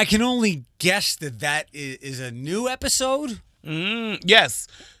 I can only guess that is a new episode. Yes.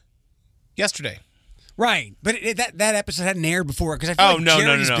 Yesterday. Right. But that episode hadn't aired before, because I feel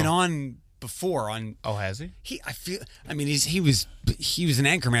Jerry's been on before on. Oh, has he? He was an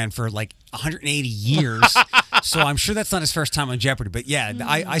anchorman for like 180 years. So I'm sure that's not his first time on Jeopardy. But yeah,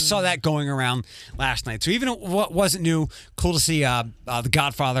 I saw that going around last night. So even what wasn't new, cool to see the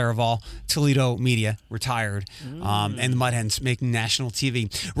godfather of all Toledo media retired, and the Mudhens making national TV.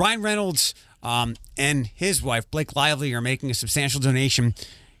 Ryan Reynolds and his wife, Blake Lively, are making a substantial donation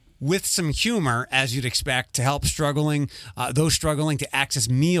with some humor, as you'd expect, to help those struggling to access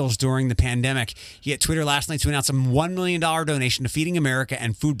meals during the pandemic. He hit Twitter last night to announce a $1 million donation to Feeding America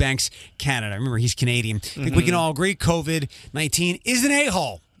and Food Banks Canada. Remember, he's Canadian. I think we can all agree COVID-19 is an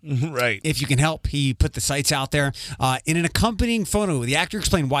a-hole. Right. If you can help, he put the sites out there. In an accompanying photo, the actor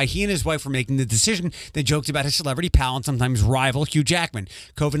explained why he and his wife were making the decision. They joked about his celebrity pal and sometimes rival, Hugh Jackman.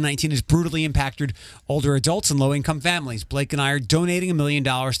 COVID-19 has brutally impacted older adults and low-income families. Blake and I are donating $1 million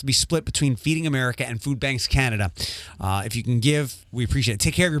to be split between Feeding America and Food Banks Canada. If you can give, we appreciate it.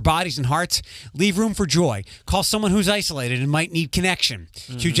 Take care of your bodies and hearts. Leave room for joy. Call someone who's isolated and might need connection.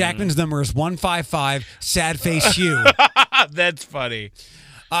 Hugh Jackman's number is 155 Sad Face Hugh. That's funny.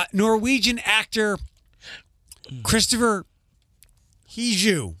 Norwegian actor Christopher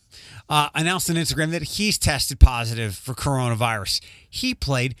Hiju announced on Instagram that he's tested positive for coronavirus. He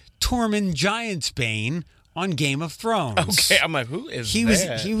played Tormund Giantsbane on Game of Thrones. Okay, I'm like, who is he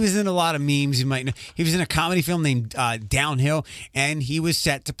that? He was in a lot of memes. You might know. He was in a comedy film named Downhill, and he was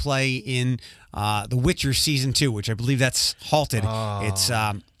set to play in The Witcher Season 2, which I believe that's halted.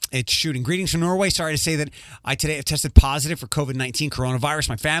 It's shooting. Greetings from Norway. Sorry to say that I today have tested positive for COVID-19 coronavirus.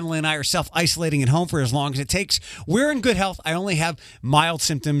 My family and I are self-isolating at home for as long as it takes. We're in good health. I only have mild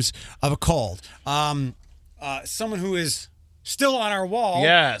symptoms of a cold. Someone who is still on our wall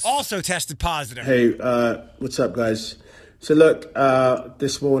also tested positive. Hey, what's up, guys? So look,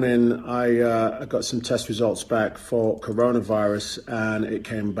 this morning I got some test results back for coronavirus, and it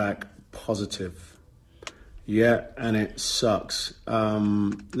came back positive. Yeah, and it sucks.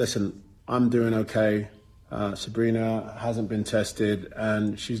 Listen, I'm doing okay. Sabrina hasn't been tested,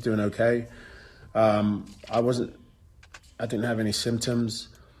 and she's doing okay. I didn't have any symptoms.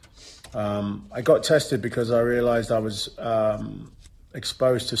 I got tested because I realized I was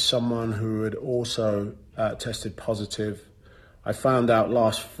exposed to someone who had also tested positive. I found out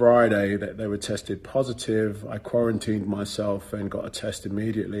last Friday that they were tested positive. I quarantined myself and got a test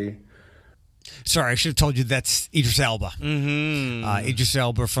immediately. Sorry, I should have told you that's Idris Elba. Mm-hmm. Idris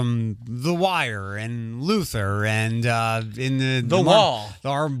Elba from The Wire and Luther and in the Wall.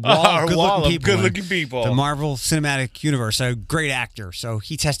 Our wall of good-looking people. The Marvel Cinematic Universe. A great actor. So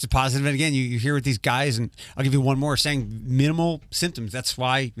he tested positive. And again, you hear with these guys, and I'll give you one more, saying minimal symptoms. That's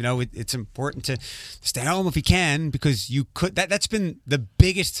why it's important to stay home if you can, because you could. That's been the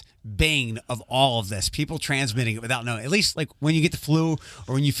biggest bane of all of this. People transmitting it without knowing. At least like when you get the flu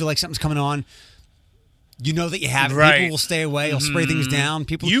or when you feel like something's coming on, you know that you have it. Right. People will stay away. They'll spray things down.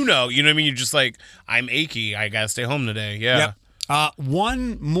 People, you know what I mean? You're just like, I'm achy. I got to stay home today. Yeah. Yep.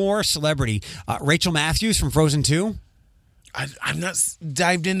 One more celebrity. Rachel Matthews from Frozen 2. I've not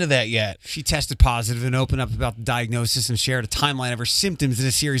dived into that yet. She tested positive and opened up about the diagnosis and shared a timeline of her symptoms in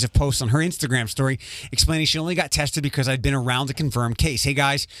a series of posts on her Instagram story, explaining she only got tested because I'd been around a confirmed case. Hey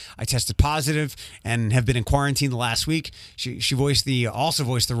guys, I tested positive and have been in quarantine the last week. She also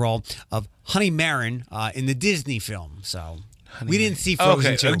voiced the role of Honey Marin in the Disney film. So we didn't see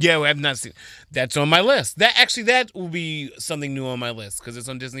Frozen 2. Yeah, we have not seen. That's on my list. That will be something new on my list because it's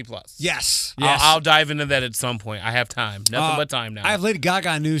on Disney Plus. Yes. I'll dive into that at some point. I have time. Nothing but time now. I have Lady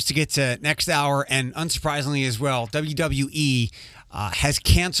Gaga news to get to next hour, and unsurprisingly as well, WWE has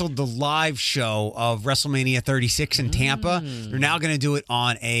canceled the live show of WrestleMania 36 in Tampa. They're now going to do it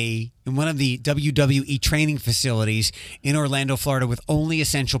in one of the WWE training facilities in Orlando, Florida, with only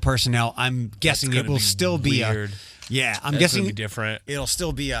essential personnel. I'm guessing it will still be weird. I'm guessing be different. It'll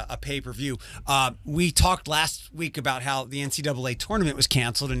still be a pay-per-view. We talked last week about how the NCAA tournament was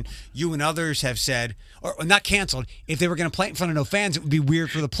canceled, and you and others have said, or not canceled, if they were going to play it in front of no fans, it would be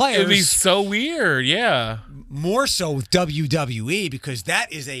weird for the players. It would be so weird, yeah. More so with WWE, because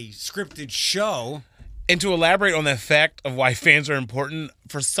that is a scripted show. And to elaborate on the fact of why fans are important,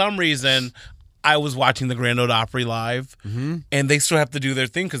 for some reason, I was watching the Grand Ole Opry live, and they still have to do their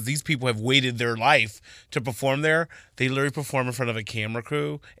thing because these people have waited their life to perform there. They literally perform in front of a camera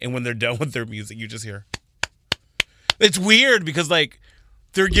crew, and when they're done with their music, you just hear. It's weird because, like,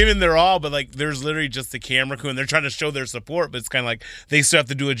 they're giving their all, but, like, there's literally just the camera crew, and they're trying to show their support, but it's kind of like they still have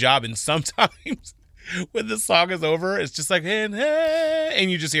to do a job, and sometimes when the song is over, it's just like,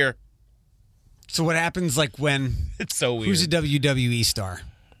 and you just hear. So what happens, like, when... It's so weird. Who's a WWE star?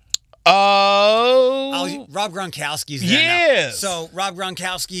 Rob Gronkowski's there now. So Rob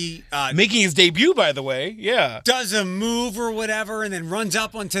Gronkowski making his debut, by the way, does a move or whatever, and then runs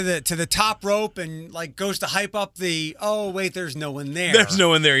up onto the top rope and like goes to hype up the. Oh wait, there's no one there. There's no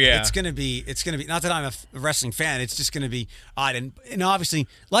one there. Yeah, it's gonna be. Not that I'm a wrestling fan. It's just gonna be odd, and obviously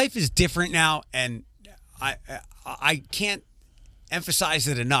life is different now, and I can't emphasize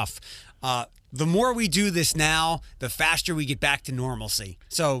it enough. The more we do this now, the faster we get back to normalcy.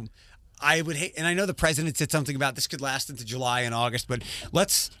 So I would hate, and I know the president said something about this could last into July and August, but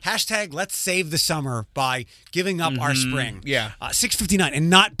let's save the summer by giving up our spring. Yeah. 6:59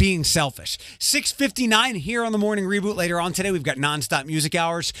 and not being selfish. 6:59 here on the Morning Reboot. Later on today, we've got nonstop music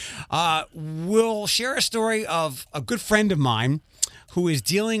hours. We'll share a story of a good friend of mine who is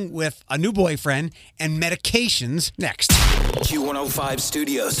dealing with a new boyfriend and medications next. Q105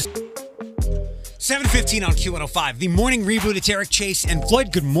 Studios. 7:15 on Q105. The Morning Reboot. It's Eric Chase and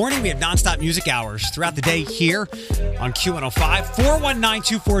Floyd. Good morning. We have nonstop music hours throughout the day here on Q105.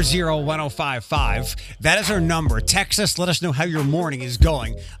 419-240-1055. That is our number. Text us. Let us know how your morning is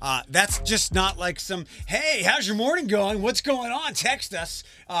going. That's just not like some, hey, how's your morning going? What's going on? Text us.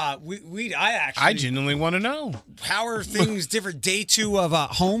 I genuinely want to know. How are things different? Day 2 of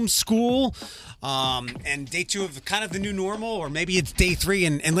homeschool. and day 2 of kind of the new normal, or maybe it's day 3.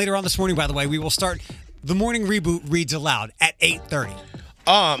 And later on this morning, by the way, we will start the morning reboot reads aloud at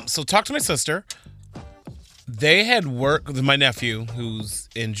 8:30. So talk to my sister. They had work with my nephew, who's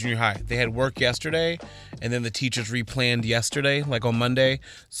in junior high. They had work yesterday, and then the teachers replanned yesterday, like on Monday.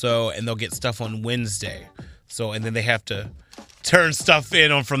 And they'll get stuff on Wednesday. And then they have to turn stuff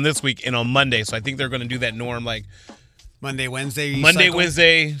in from this week and on Monday. So I think they're going to do that norm, like Monday, Wednesday,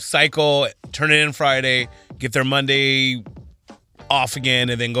 Wednesday, cycle, turn it in Friday, get their Monday off again,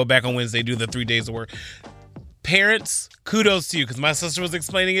 and then go back on Wednesday, do the 3 days of work. Parents, kudos to you, because my sister was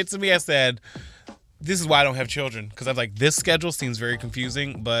explaining it to me. I said, this is why I don't have children, because I'm like, this schedule seems very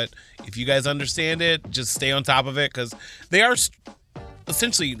confusing, but if you guys understand it, just stay on top of it, because they are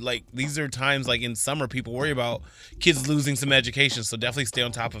essentially, like, these are times, like in summer, people worry about kids losing some education, so definitely stay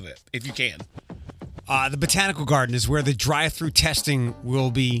on top of it if you can. The Botanical Garden is where the drive-through testing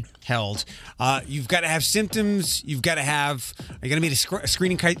will be held. You've got to have symptoms. You're going to meet a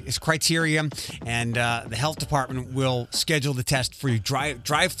screening criteria, and the health department will schedule the test for you.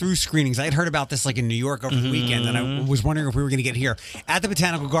 Drive-through screenings. I had heard about this like in New York over the weekend, and I was wondering if we were going to get here. At the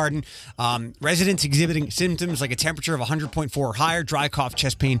Botanical Garden, residents exhibiting symptoms like a temperature of 100.4 or higher, dry cough,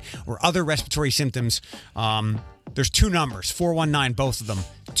 chest pain, or other respiratory symptoms. There's 2 numbers, 419, both of them.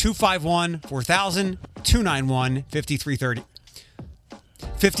 251-4000, 291-5330.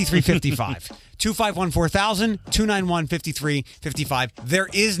 5355. 251-4000, 291-5355. There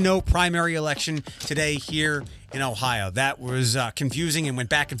is no primary election today here in Ohio. That was confusing and went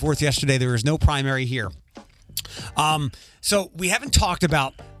back and forth yesterday. There is no primary here. So we haven't talked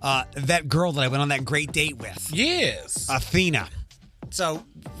about that girl that I went on that great date with. Yes. Athena. So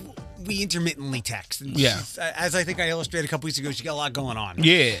we intermittently text. And as I think I illustrated a couple weeks ago, she got a lot going on.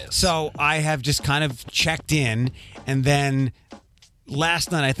 Yeah. So I have just kind of checked in, and then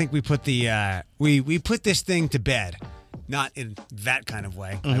last night I think we put we put this thing to bed. Not in that kind of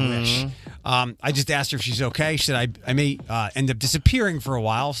way, I wish. I just asked her if she's okay. She said, I may end up disappearing for a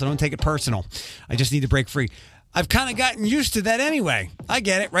while, so don't take it personal. I just need to break free. I've kind of gotten used to that anyway. I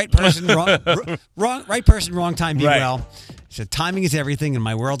get it. Right person, right person, wrong time, be well. So timing is everything, and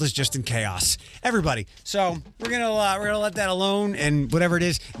my world is just in chaos. Everybody. So we're gonna let that alone, and whatever it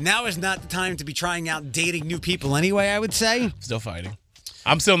is. Now is not the time to be trying out dating new people anyway, I would say. Still fighting.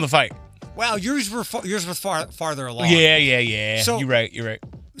 I'm still in the fight. Well, yours was farther along. Yeah. So, you're right.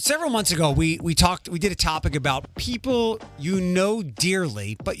 Several months ago, we did a topic about people you know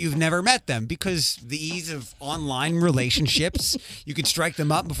dearly, but you've never met them because the ease of online relationships, you could strike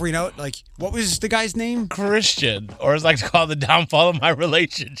them up before you know it. Like, what was the guy's name? Christian, or as I like to call it, the downfall of my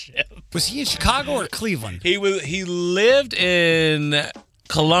relationship. Was he in Chicago or Cleveland? He lived in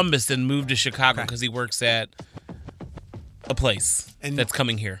Columbus and moved to Chicago because he works at a place that's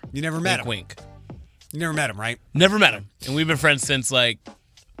coming here. You never met him? Wink. You never met him, right? Never met him. And we've been friends since, like,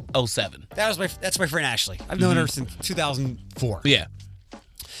 2007. That's my friend Ashley. I've known her since 2004. Yeah.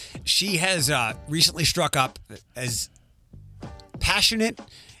 She has recently struck up as passionate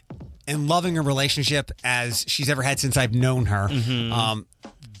and loving a relationship as she's ever had since I've known her.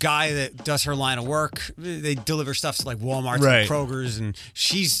 Guy that does her line of work, they deliver stuff to like Walmart and Kroger's, and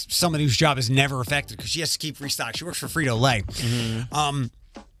she's somebody whose job is never affected because she has to keep restock. She works for Frito-Lay.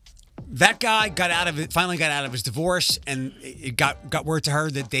 That guy finally got out of his divorce, and it got word to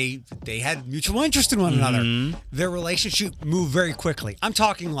her that they had mutual interest in one another. Their relationship moved very quickly. I'm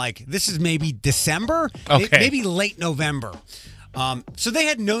talking like this is maybe December, maybe late November. So they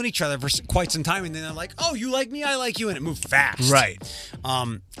had known each other for quite some time, and then they're like, oh, you like me, I like you, and it moved fast. Right.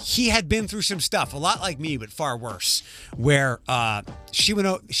 He had been through some stuff, a lot like me, but far worse, where she's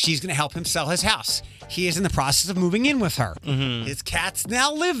going to help him sell his house. He is in the process of moving in with her. His cats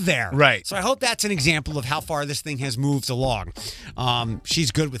now live there. Right. So I hope that's an example of how far this thing has moved along.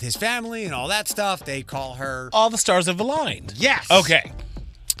 She's good with his family and all that stuff. They call her... All the stars have aligned. Yes. Okay.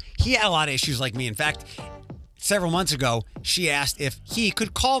 He had a lot of issues like me. In fact... Several months ago, she asked if he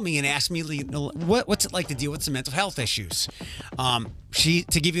could call me and ask me what's it like to deal with some mental health issues. To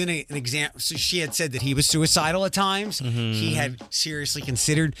give you an example, so she had said that he was suicidal at times. He had seriously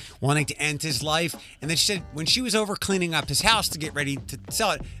considered wanting to end his life. And then she said when she was over cleaning up his house to get ready to sell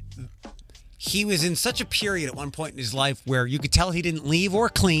it, he was in such a period at one point in his life where you could tell he didn't leave or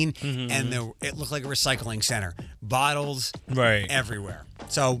clean, and it looked like a recycling center. Bottles everywhere.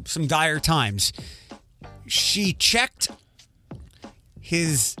 So some dire times. She checked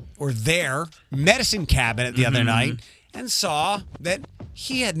their medicine cabinet the other night and saw that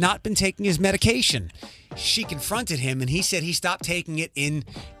he had not been taking his medication. She confronted him, and he said he stopped taking it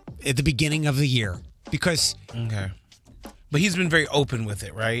at the beginning of the year because But he's been very open with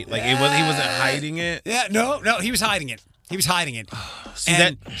it, right? Like he wasn't hiding it. Yeah, no, he was hiding it. He was hiding it.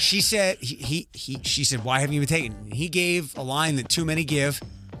 And she said, she said, why haven't you been taken? He gave a line that too many give.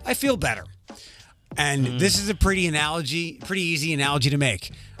 I feel better. And this is a pretty easy analogy to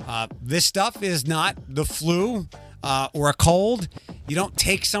make. This stuff is not the flu or a cold. You don't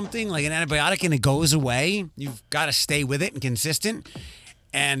take something like an antibiotic and it goes away. You've got to stay with it and consistent.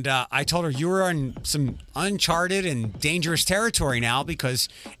 And I told her, you were in some uncharted and dangerous territory now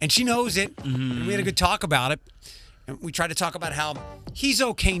and she knows it. And we had a good talk about it. And we tried to talk about how he's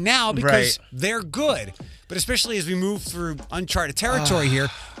okay now because they're good. But especially as we move through uncharted territory here,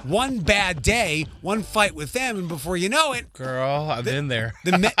 one bad day, one fight with them, and before you know it, girl, I've been there.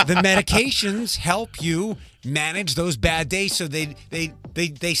 The medications help you manage those bad days, so they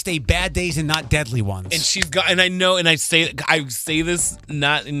stay bad days and not deadly ones. And she's got, and I know, and I say this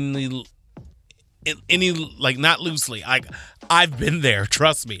not in any like not loosely. I've been there.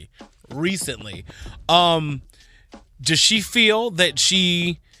 Trust me. Recently, does she feel that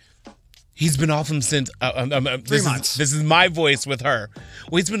he's been off him since 3 months? This is my voice with her.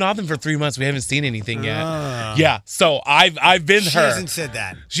 Well, he's been off him for 3 months. We haven't seen anything yet. Yeah, so I've been she her. She hasn't said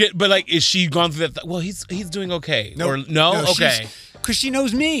that. But like, is she gone through that? Well, he's doing okay. Nope. Or no? Okay. Because she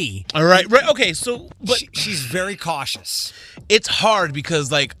knows me. All right. Okay. So, but she's very cautious. It's hard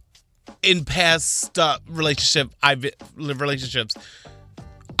because like in past relationships,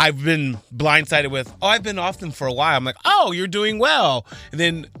 I've been blindsided with, I've been off them for a while. I'm like, oh, you're doing well. And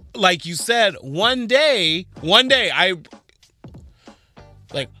then, like you said, one day, maybe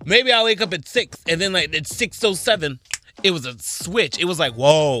I'll wake up at 6, and then like at 6:07, it was a switch. It was like,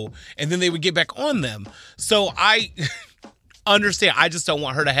 whoa. And then they would get back on them. So I understand. I just don't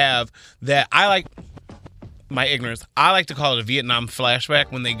want her to have that. I like my ignorance. I like to call it a Vietnam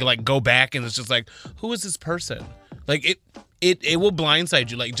flashback when they like go back and it's just like, who is this person? Like it will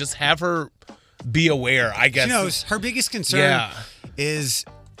blindside you. Like, just have her be aware, I guess. She knows her biggest concern is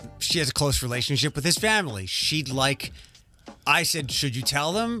she has a close relationship with his family. I said, should you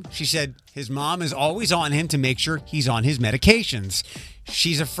tell them? She said, his mom is always on him to make sure he's on his medications.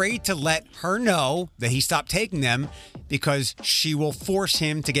 She's afraid to let her know that he stopped taking them because she will force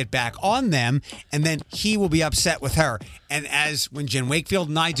him to get back on them, and then he will be upset with her. And as when Jen Wakefield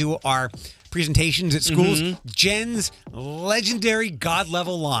and I do our presentations at schools, Jen's legendary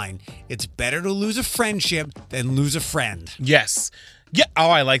God-level line, it's better to lose a friendship than lose a friend. Yes. Yeah. Oh,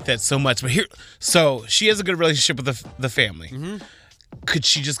 I like that so much. But so she has a good relationship with the family. Could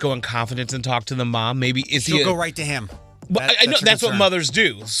she just go in confidence and talk to the mom? Maybe she'll go right to him. Well, I know that's what mothers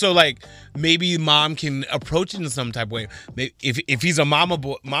do. So, like, maybe mom can approach it in some type of way. Maybe if he's a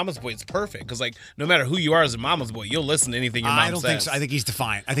mama's boy, it's perfect. Because, like, no matter who you are as a mama's boy, you'll listen to anything your mom says. I don't think so. I think he's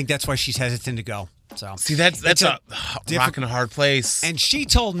defiant. I think that's why she's hesitant to go. So see, that's a rock in a hard place. And she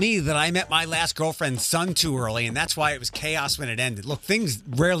told me that I met my last girlfriend's son too early, and that's why it was chaos when it ended. Look, things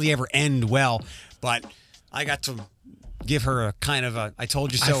rarely ever end well, but I got to give her a kind of a I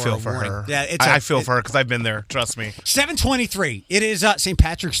told you so. I feel for her. Yeah, I feel for her because I've been there. Trust me. 7:23. It is St.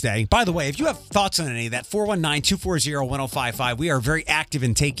 Patrick's Day. By the way, if you have thoughts on any of that, 419-240-1055. We are very active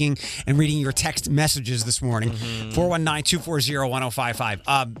in taking and reading your text messages this morning.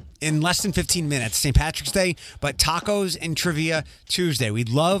 419-240-1055. In less than 15 minutes, St. Patrick's Day, but Tacos and Trivia Tuesday. We'd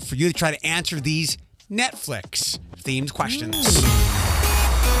love for you to try to answer these Netflix-themed questions.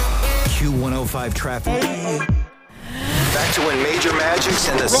 Q105 traffic. Back to when Major Magics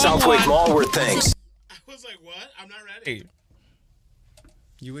and the Southwick Mall were things. I was like, what? I'm not ready.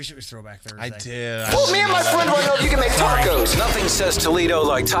 You wish it was Throwback Thursday. I did. Well, me and my friend want to know if you can make tacos. Nothing says Toledo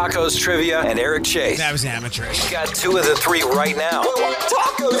like tacos, trivia, and Eric Chase. That was amateurish. We got 2 of the 3 right now.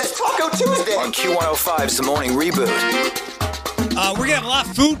 Tacos. It's Taco Tuesday. On Q105's The Morning Reboot. We're going to have a lot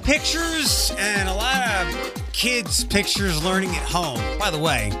of food pictures and a lot of kids' pictures learning at home. By the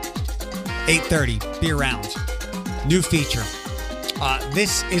way, 8:30, be around. New feature.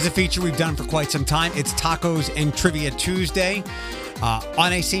 This is a feature we've done for quite some time. It's Tacos and Trivia Tuesday.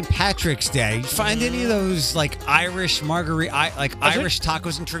 On a St. Patrick's Day, you find any of those like Irish margarita, Irish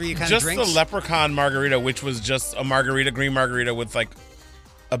tacos and trivia kind of drinks? Just the leprechaun margarita, which was just a margarita, green margarita with like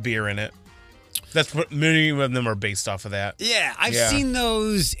a beer in it. That's what many of them are based off of that. Yeah, I've seen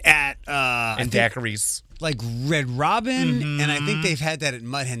those at and daiquiris. Like Red Robin, and I think they've had that at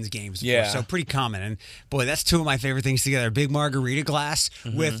Mud Hens games before, yeah. So pretty common. And boy, that's 2 of my favorite things together. A big margarita glass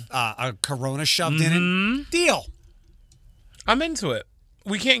with a Corona shoved in it. Deal. I'm into it.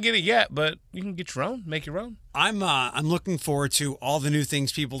 We can't get it yet, but you can get your own. Make your own. I'm looking forward to all the new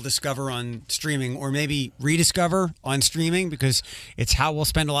things people discover on streaming, or maybe rediscover on streaming, because it's how we'll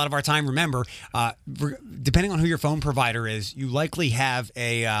spend a lot of our time. Remember, depending on who your phone provider is, you likely have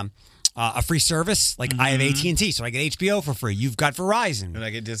a free service. Like I have AT&T, so I get HBO for free. You've got Verizon, and I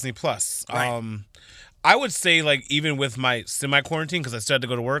get Disney Plus. Right. I would say, like, even with my semi-quarantine, because I still had to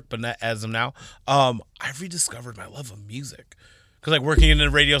go to work, but not as of now, I've rediscovered my love of music. Because, like, working in a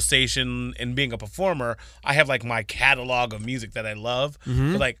radio station and being a performer, I have, like, my catalog of music that I love.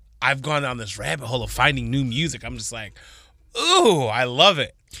 But, like, I've gone down this rabbit hole of finding new music. I'm just like, ooh, I love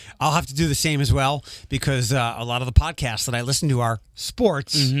it. I'll have to do the same as well, because a lot of the podcasts that I listen to are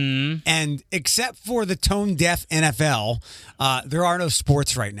sports. And except for the tone-deaf NFL, there are no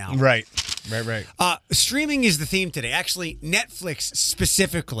sports right now. Right. Streaming is the theme today. Actually, Netflix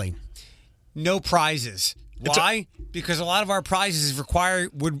specifically. No prizes. Why? Because a lot of our prizes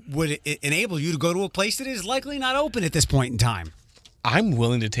would enable you to go to a place that is likely not open at this point in time. I'm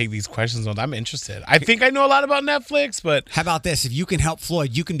willing to take these questions on. I'm interested. I think I know a lot about Netflix, but how about this? If you can help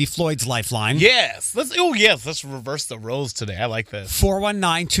Floyd, you can be Floyd's lifeline. Yes. Let's reverse the roles today. I like this.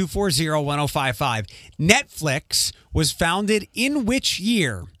 419-240-1055. Netflix was founded in which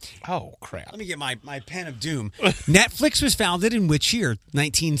year? Oh, crap. Let me get my pen of doom. Netflix was founded in which year?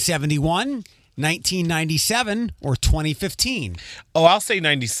 1971, 1997, or 2015? Oh, I'll say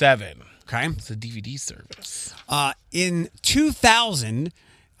 97. Okay. It's a DVD service. In 2000,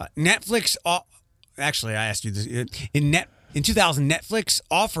 Netflix. Actually, I asked you this. In 2000, Netflix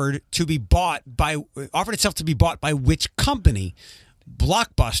offered itself to be bought by which company?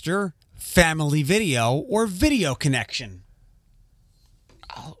 Blockbuster, Family Video, or Video Connection?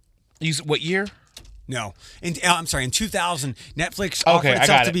 What year? No. I'm sorry. In 2000, Netflix offered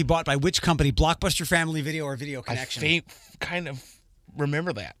itself to be bought by which company? Blockbuster, Family Video, or Video Connection? I kind of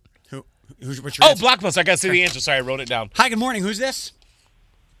remember that. What's your answer? Blockbuster. I got to see the answer. Sorry, I wrote it down. Hi, good morning. Who's this?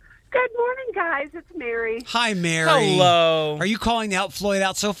 Good morning, guys. It's Mary. Hi, Mary. Hello. Are you calling to help Floyd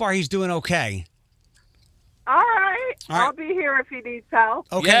out? So far, he's doing okay. All right. I'll be here if he needs help.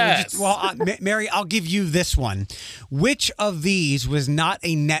 Okay. Yes. Mary, I'll give you this one. Which of these was not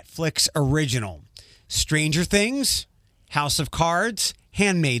a Netflix original? Stranger Things, House of Cards,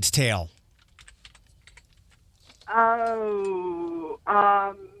 Handmaid's Tale?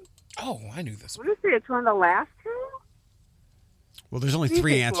 Oh, I knew this one. What is it? It's one of the last two? Well, there's only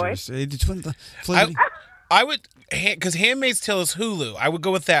three answers. I would, because Handmaid's Tale is Hulu. I would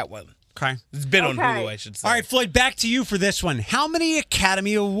go with that one. Okay. It's been on Hulu, I should say. All right, Floyd, back to you for this one. How many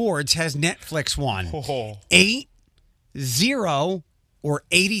Academy Awards has Netflix won? 8, 0, or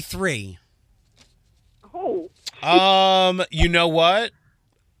 83? You know what?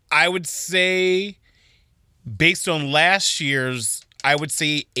 I would say, based on last year's, I would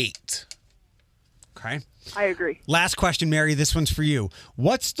say 8. Okay. I agree. Last question, Mary. This one's for you.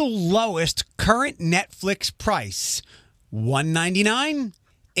 What's the lowest current Netflix price? $1.99,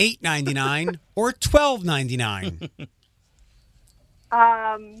 $8.99, or $12.99?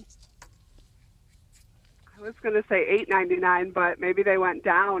 I was going to say $8.99, but maybe they went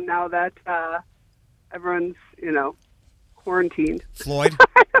down now that everyone's, quarantined. Floyd?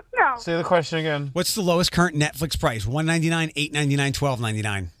 I don't know. Say the question again. What's the lowest current Netflix price? $1.99, $8.99,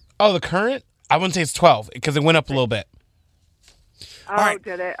 $12.99? Oh, the current? I wouldn't say it's 12 because it went up a little bit. Oh, right.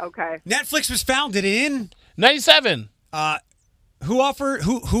 Did it? Okay. Netflix was founded in 97.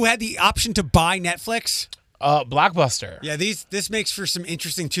 Who had the option to buy Netflix? Blockbuster. Yeah, this makes for some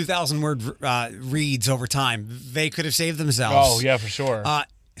interesting 2,000-word reads over time. They could have saved themselves. Oh, yeah, for sure.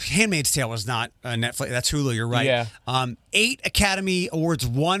 Handmaid's Tale was not Netflix. That's Hulu. You're right. Yeah. 8 Academy Awards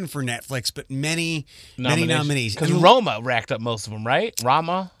won for Netflix, but many nominees. Because Roma racked up most of them, right?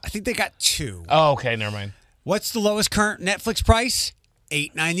 Rama? I think they got 2. Oh, okay. Never mind. What's the lowest current Netflix price?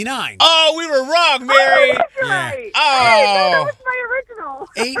 $8.99. Oh, we were wrong, Mary. That's right. Oh. That was my original.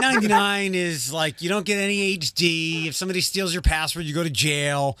 $8.99 is like you don't get any HD. If somebody steals your password, you go to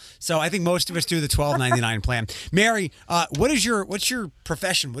jail. So I think most of us do the $12.99 plan. Mary, what's your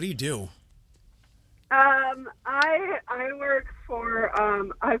profession? What do you do? I work for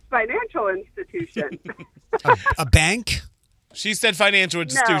a financial institution. A bank? She said financial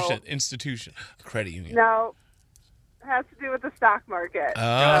institution. No. Institution. Credit union. No. It has to do with the stock market.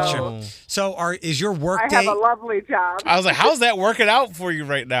 Oh. So is your work day? I have a lovely job. I was like, how's that working out for you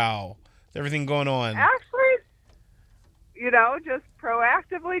right now? Everything going on? Actually, just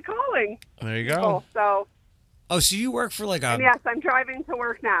proactively calling. There you go. People, so. Oh, so you work for like a... And yes, I'm driving to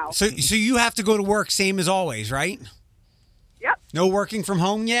work now. So you have to go to work same as always, right? Yep. No working from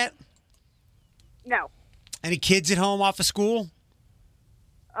home yet? No. Any kids at home off of school?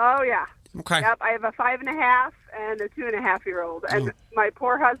 Oh, yeah. Okay. Yep, I have a 5.5 and a 2.5-year-old. And my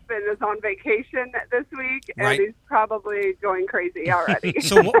poor husband is on vacation this week, and he's probably going crazy already.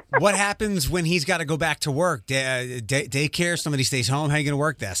 So what happens when he's got to go back to work? Daycare, somebody stays home? How are you going to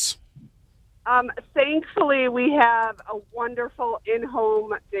work this? Thankfully, we have a wonderful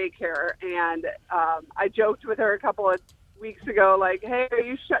in-home daycare, and I joked with her a couple of weeks ago, like, hey, are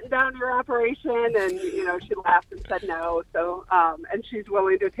you shutting down your operation? And, she laughed and said no. So, and she's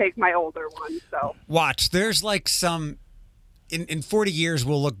willing to take my older one. So watch, there's like some, in 40 years,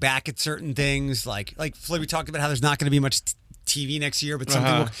 we'll look back at certain things. Like Floyd, we talked about how there's not going to be much TV next year, but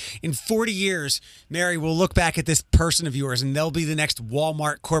something in 40 years, Mary will look back at this person of yours and they'll be the next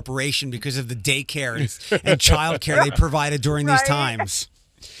Walmart corporation because of the daycare and childcare they provided during these times.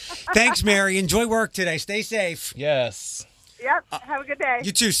 Thanks, Mary. Enjoy work today. Stay safe. Yes. Yep. Have a good day.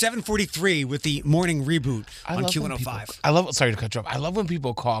 You too. 7:43 with the morning reboot on Q105. I love. Sorry to cut you off. I love when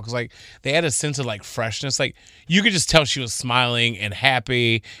people call because they had a sense of freshness. You could just tell she was smiling and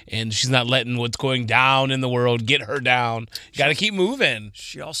happy, and she's not letting what's going down in the world get her down. You got to keep moving.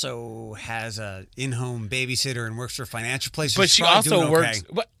 She also has a in-home babysitter and works for a financial place. But she also works.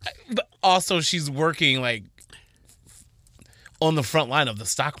 But also she's working on the front line of the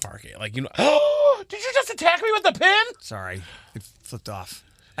stock market. Oh, did you just attack me with the pen? Sorry, it flipped off.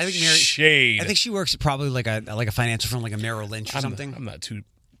 I think Mary. Shade. I think she works at probably like a financial firm, like a Merrill Lynch or something. I'm not too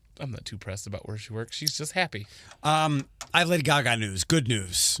pressed about where she works. She's just happy. I have Lady Gaga news. Good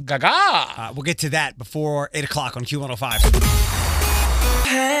news. Gaga. We'll get to that before 8:00 on Q105.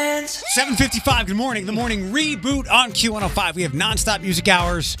 7:55. Good morning. The morning reboot on Q105. We have nonstop music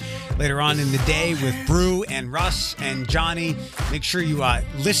hours later on in the day with Brew and Russ and Johnny. Make sure you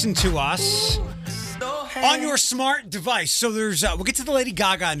listen to us on your smart device. So there's we'll get to the Lady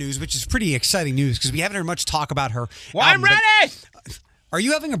Gaga news, which is pretty exciting news because we haven't heard much talk about her. Well, I'm ready. Are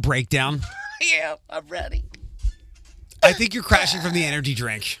you having a breakdown? Yeah, I'm ready. I think you're crashing from the energy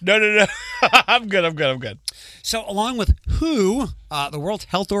drink. No. I'm good. So along with WHO, the World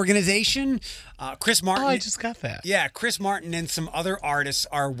Health Organization, Chris Martin. Oh, I just got that. Yeah, Chris Martin and some other artists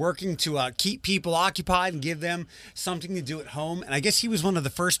are working to keep people occupied and give them something to do at home. And I guess he was one of the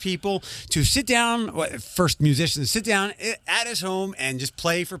first people to sit down, first musician to sit down at his home and just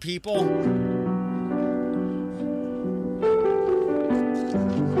play for people.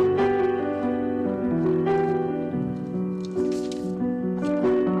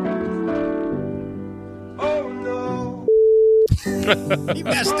 He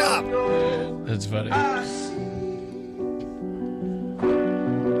messed up. That's funny.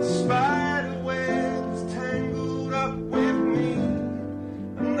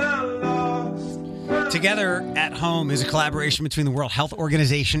 Together at Home is a collaboration between the World Health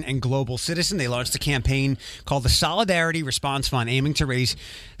Organization and Global Citizen. They launched a campaign called the Solidarity Response Fund, aiming to raise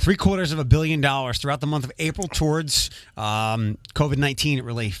 $750 million throughout the month of April towards COVID-19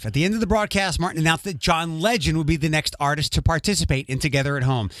 relief. At the end of the broadcast, Martin announced that John Legend would be the next artist to participate in Together at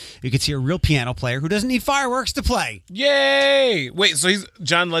Home. You can see a real piano player who doesn't need fireworks to play. Yay! Wait, so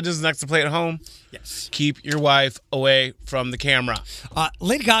John Legend's next to play at home? Yes. Keep your wife away from the camera.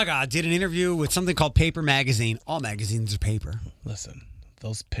 Lady Gaga did an interview with something called Paper Magazine. All magazines are paper. Listen,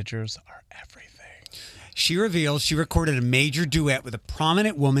 those pictures are everything. She revealed she recorded a major duet with a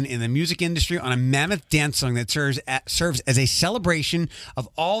prominent woman in the music industry on a mammoth dance song that serves as a celebration of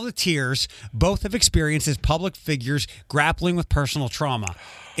all the tears both have experienced as public figures grappling with personal trauma.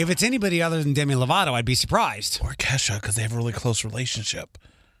 If it's anybody other than Demi Lovato, I'd be surprised. Or Kesha, because they have a really close relationship.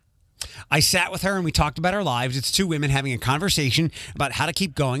 I sat with her and we talked about our lives. It's two women having a conversation about how to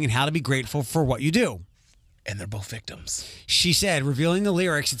keep going and how to be grateful for what you do. And they're both victims. She said, revealing the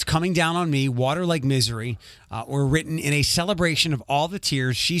lyrics, "It's coming down on me, water like misery," were written in a celebration of all the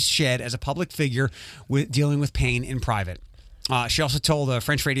tears she's shed as a public figure dealing with pain in private. She also told a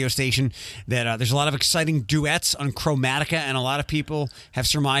French radio station that there's a lot of exciting duets on Chromatica, and a lot of people have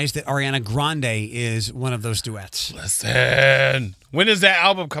surmised that Ariana Grande is one of those duets. Listen, when does that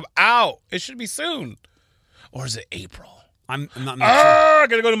album come out? It should be soon. Or is it April? I'm not sure. I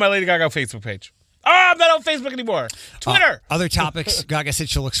gotta go to my Lady Gaga Facebook page. I'm not on Facebook anymore. Twitter. Other topics Gaga said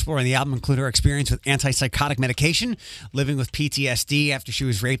she'll explore in the album include her experience with antipsychotic medication, living with PTSD after she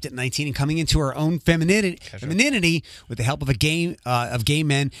was raped at 19, and coming into her own femininity with the help of gay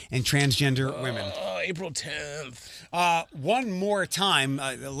men and transgender women. April 10th. One more time.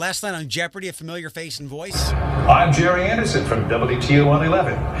 Last night on Jeopardy, a familiar face and voice. I'm Jerry Anderson from WTO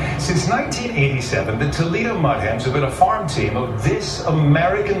 111. Since 1987, the Toledo Mud Hens have been a farm team of this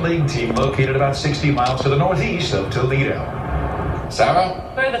American League team located about 60 miles to the northeast of Toledo.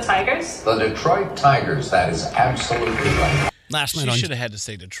 Sarah? Who are the Tigers? The Detroit Tigers. That is absolutely right. last night. She should have had to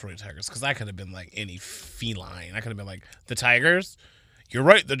say Detroit Tigers because I could have been like any feline. I could have been like the Tigers. You're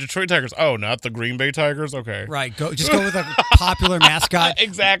right, the Detroit Tigers. Oh, not the Green Bay Tigers? Okay. Right. Just go with a popular mascot.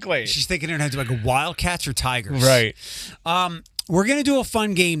 Exactly. She's thinking in her head like Wildcats or Tigers. Right. We're gonna do a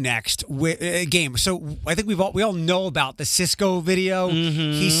fun game next. Game. So I think we all know about the Cisco video.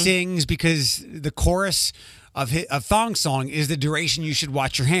 Mm-hmm. He sings because the chorus of Thong Song is the duration you should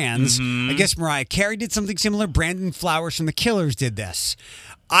watch your hands. Mm-hmm. I guess Mariah Carey did something similar. Brandon Flowers from The Killers did this.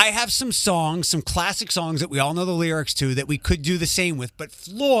 I have some songs, some classic songs that we all know the lyrics to that we could do the same with. But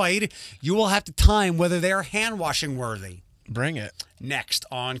Floyd, you will have to time whether they are hand-washing worthy. Bring it. Next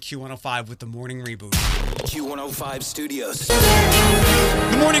on Q105 with the Morning Reboot. Q105 Studios.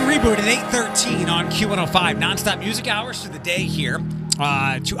 The Morning Reboot at 8:13 on Q105. Nonstop music hours through the day here.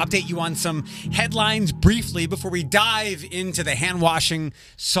 To update you on some headlines briefly before we dive into the hand-washing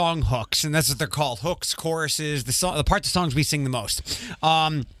song hooks. And that's what they're called. Hooks, choruses, the parts of songs we sing the most.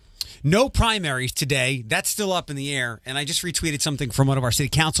 No primaries today. That's still up in the air. And I just retweeted something from one of our city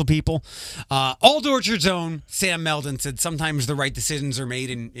council people. Old Orchard Zone, Sam Meldon, said sometimes the right decisions are made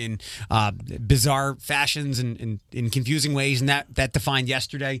in bizarre fashions and in confusing ways. And that defined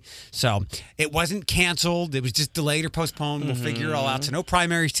yesterday. So it wasn't canceled. It was just delayed or postponed. We'll figure it all out. So no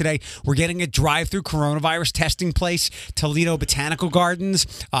primaries today. We're getting a drive-through coronavirus testing place, Toledo Botanical Gardens.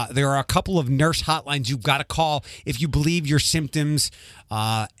 There are a couple of nurse hotlines you've got to call if you believe your symptoms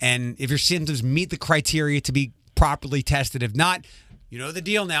and if your symptoms meet the criteria to be properly tested. If not, you know the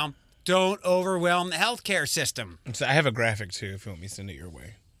deal now. Don't overwhelm the healthcare system. So I have a graphic, too, if you want me to send it your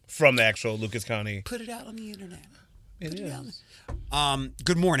way. From the actual Lucas County. Put it out on the internet. It is.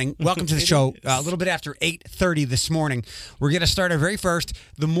 Good morning. Welcome to the show. A little bit after 8:30 this morning. We're going to start our very first.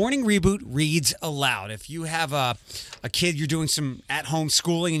 The Morning Reboot reads aloud. If you have a kid, you're doing some at-home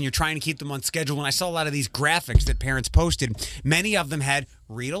schooling and you're trying to keep them on schedule, and I saw a lot of these graphics that parents posted, many of them had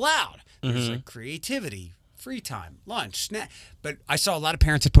read aloud. There's like creativity, free time, lunch, snack. But I saw a lot of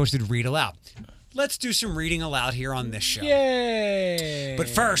parents that posted read aloud. Let's do some reading aloud here on this show. Yay! But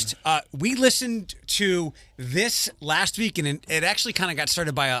first, we listened to this last week, and it actually kind of got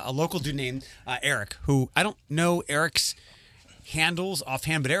started by a local dude named Eric, who I don't know Eric's handles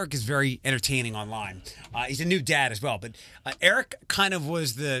offhand, but Eric is very entertaining online. He's a new dad as well. But Eric kind of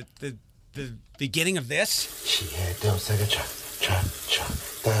was the beginning of this. She had them say the cha.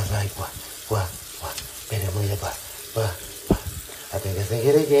 That's like what. I think I sing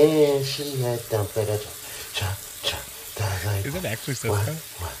it again. She had them for the cha. Like, is it actually Cisco?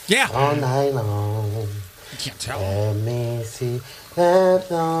 Yeah. All night long. You can't tell. Let me see that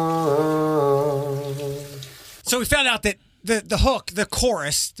song. So we found out that the hook, the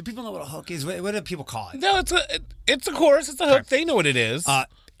chorus. Do people know what a hook is? What do people call it? No, it's a chorus. It's a hook. They know what it is.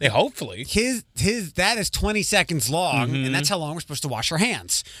 They hopefully. His that is 20 seconds long, and that's how long we're supposed to wash our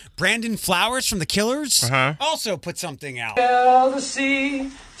hands. Brandon Flowers from The Killers also put something out. Tell the sea,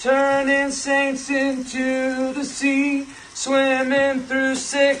 turning saints into the sea, swimming through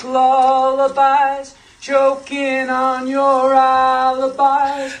sick lullabies, choking on your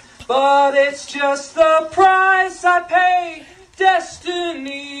alibis. But it's just the price I pay.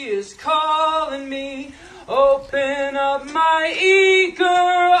 Destiny is calling me. Open up my eager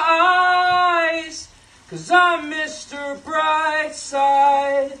eyes, 'cause I'm Mr.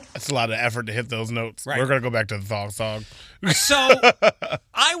 Brightside. That's a lot of effort to hit those notes. Right. We're going to go back to the Thong Song. So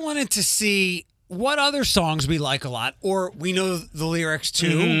I wanted to see what other songs we like a lot, or we know the lyrics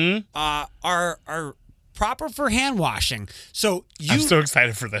to, are proper for hand washing. So I'm so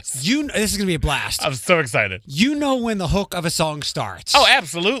excited for this. This is going to be a blast. I'm so excited. You know when the hook of a song starts. Oh,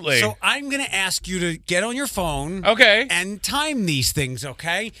 absolutely. So I'm going to ask you to get on your phone. Okay. And time these things,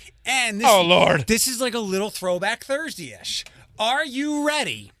 okay? And oh, Lord. This is like a little Throwback Thursday-ish. Are you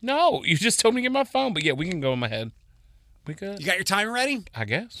ready? No, you just told me to get my phone, but yeah, we can go in my head. We good? You got your timer ready? I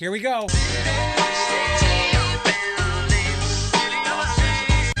guess. Here we go.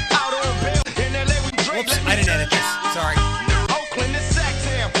 Whoops, I didn't edit this. Sorry. Oakland is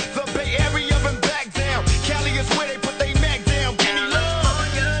Sacktown, the Bay Area and back down. Cali is where they put they Mac down. Give me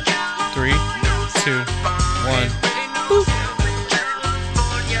love. 3, 2, 1. Boop.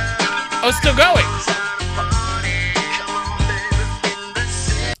 Oh, it's still going.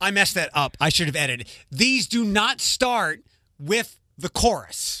 I messed that up. I should have edited. These do not start with the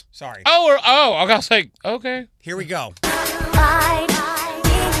chorus. Sorry. Oh, I was like, okay. Here we go.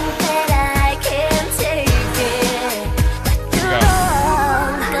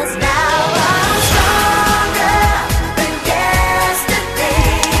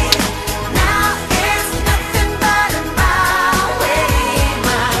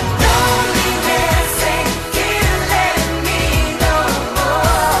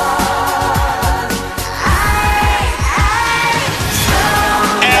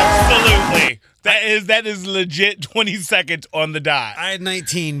 That is legit 20 seconds on the dot. I had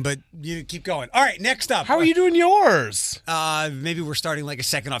 19, but you keep going. All right, next up. How are you doing yours? Maybe we're starting like a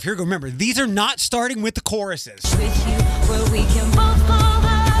second off. Here we go. Remember, these are not starting with the choruses. With you, where we can both fall in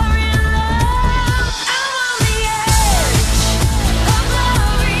love. I'm on the edge of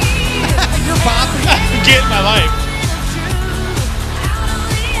glory. You're bopping. Get my life.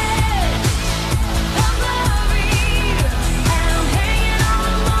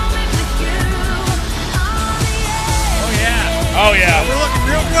 Oh, yeah. We're looking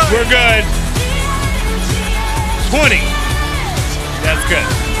real good. We're good. 20. That's good.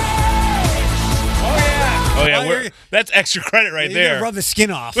 Oh, yeah. Oh, yeah. That's extra credit right there. Rub the skin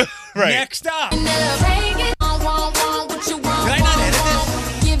off. Right. Next up. Did I not edit this?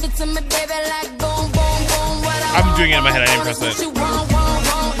 I'm doing it in my head. I didn't press it.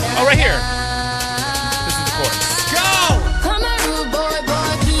 Oh, right here. This is the chorus. Go! Come here, rude boy,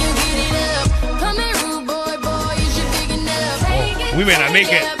 can you get it up? Come here, rude boy, is you big enough? We may not make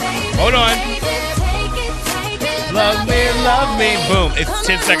it. Hold on. Love me. Boom. It's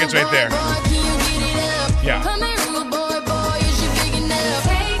 10 seconds right there. Yeah. I'm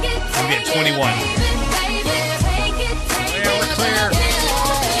getting 21. We're clear.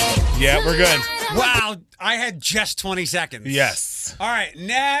 Yeah, we're good. Wow, I had just 20 seconds. Yes. All right,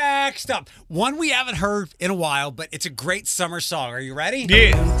 next up. One we haven't heard in a while, but it's a great summer song. Are you ready?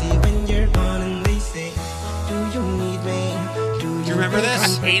 Yeah. Do you remember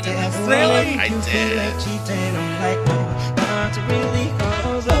this? I hate it. Really? I did.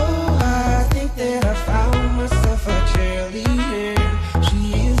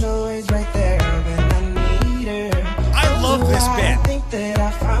 I love this band.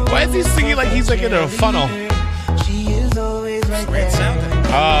 Why is he singing like he's like in a funnel? Great sounding.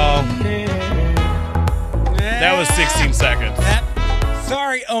 Oh. That was 16 seconds.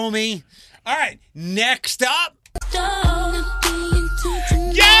 Sorry, Omi. All right, next up.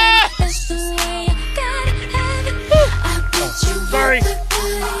 Yeah! Sorry.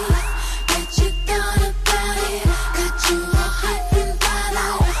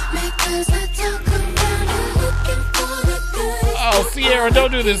 Oh, Sierra,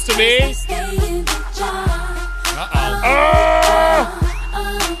 don't do this to me.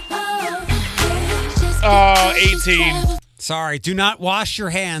 Oh, 18. Sorry, do not wash your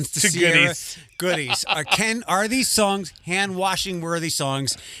hands to Sierra goodies. Are these songs hand-washing worthy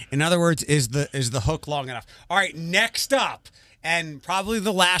songs? In other words, is the hook long enough? All right, next up, and probably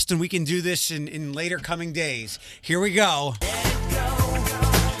the last, and we can do this in later coming days. Here we go.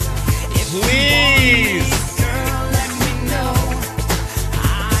 Please.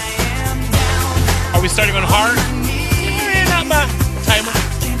 Are we starting on hard? Not my timer.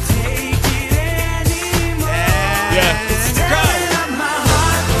 Yeah.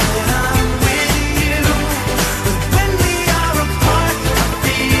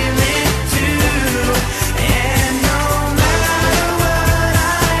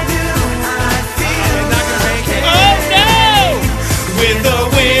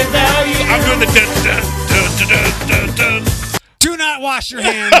 I'm doing the dun, dun, dun, dun, dun, dun. Do not wash your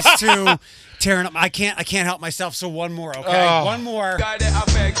hands to tearing up. I can't help myself. So one more, okay? One more.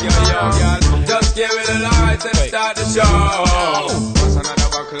 Just give it a light and start the show. What's another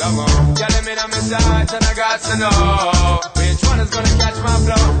buckle of more? Yeah, let me know my sides and I got to know which one is gonna catch my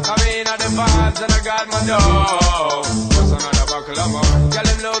flow. I mean, all the vibes and I got my dough. What's another buckle of more? Yeah,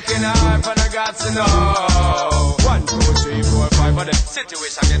 I'm looking hype and I got to know 1, 2, 3, 4, 5. But the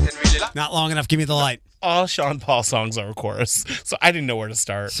situation getting really loud. Not long enough. Give me the light. All Sean Paul songs are a chorus, so I didn't know where to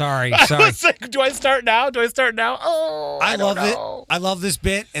start. Sorry. I was like, do I start now? Oh, I love it. I love this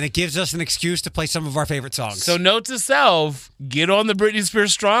bit, and it gives us an excuse to play some of our favorite songs. So note to self, get on the Britney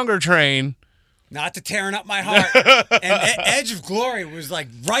Spears Stronger train. Not to tearing up my heart. And Edge of Glory was like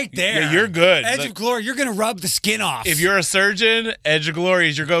right there. Yeah, you're good. Edge of Glory, you're going to rub the skin off. If you're a surgeon, Edge of Glory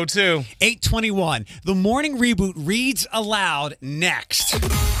is your go-to. 8:21. The morning reboot reads aloud next.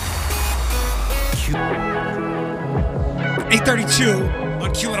 8:32 on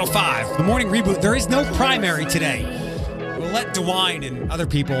Q105. The morning reboot. There is no primary today. We'll let DeWine and other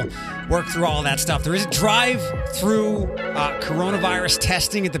people work through all that stuff. There is a drive-through coronavirus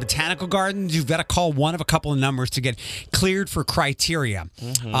testing at the Botanical Gardens. You've got to call one of a couple of numbers to get cleared for criteria.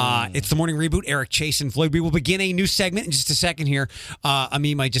 It's the morning reboot. Eric Chase and Floyd. We will begin a new segment in just a second here. A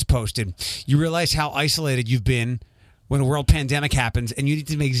meme I just posted. You realize how isolated you've been when a world pandemic happens and you need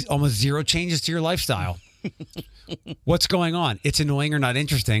to make almost zero changes to your lifestyle. What's going on? It's annoying or not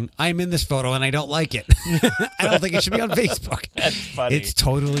interesting. I'm in this photo and I don't like it. I don't think it should be on Facebook. That's funny. It's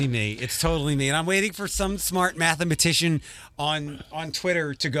totally me. It's totally me. And I'm waiting for some smart mathematician on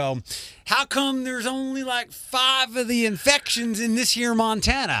Twitter to go, how come there's only like 5 of the infections in this here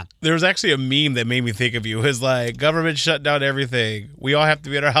Montana? There was actually a meme that made me think of you. It was like, government shut down everything. We all have to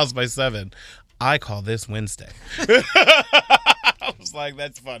be at our house by 7. I call this Wednesday. I was like,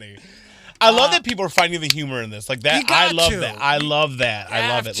 that's funny. I love that people are finding the humor in this. Like that. I love that. I love that. I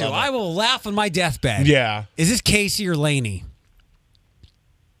love it. Love it. I will laugh on my deathbed. Yeah. Is this Casey or Lainey?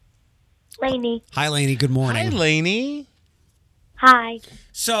 Lainey. Hi, Lainey. Good morning. Hi, Lainey. Hi.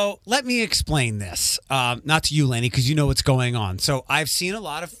 So let me explain this. Not to you, Lainey, because you know what's going on. So I've seen a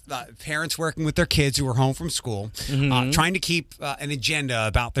lot of parents working with their kids who are home from school, trying to keep an agenda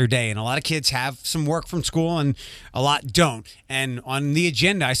about their day. And a lot of kids have some work from school and a lot don't. And on the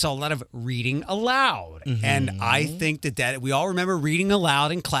agenda, I saw a lot of reading aloud. And I think that we all remember reading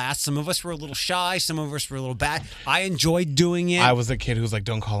aloud in class. Some of us were a little shy. Some of us were a little bad. I enjoyed doing it. I was a kid who was like,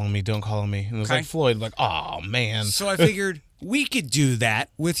 don't call on me. Don't call on me. And it was like Floyd, like, oh, man. So I figured we could do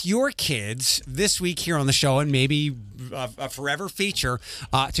that with your kids this week here on the show, and maybe a forever feature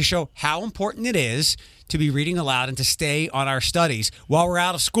to show how important it is to be reading aloud and to stay on our studies while we're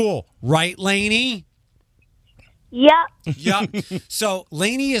out of school. Right, Lainey? Yep. Yep. So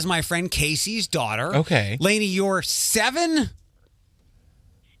Lainey is my friend Casey's daughter. Okay. Lainey, you're 7?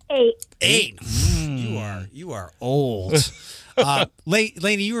 8. 8. You are old.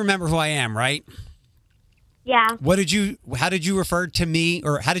 Lainey, you remember who I am, right? Yeah. How did you refer to me,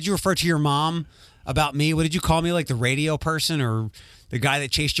 or how did you refer to your mom about me? What did you call me, like the radio person or the guy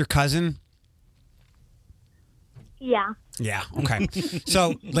that chased your cousin? Yeah. Yeah, okay.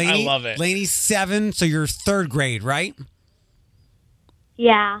 So, Lainey, I love it. Lainey's 7, so you're 3rd grade, right?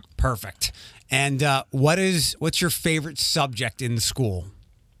 Yeah. Perfect. And what's your favorite subject in the school?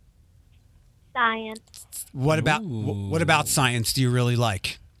 Science. What about science do you really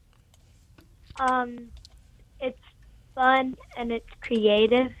like? It's fun and it's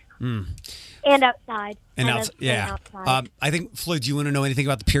creative. And outside. Yeah. Outside. I think, Floyd, do you want to know anything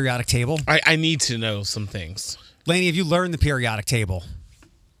about the periodic table? I need to know some things. Lainey, have you learned the periodic table?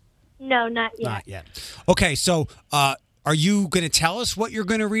 No, not yet. Not yet. Okay, so are you going to tell us what you're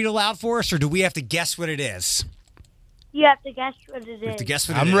going to read aloud for us, or do we have to guess what it is? You have to guess what it is. You have to guess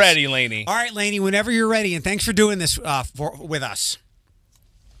what it is. I'm ready, Lainey. All right, Lainey, whenever you're ready, and thanks for doing this with us.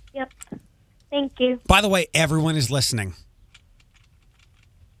 Yep. Thank you. By the way, everyone is listening.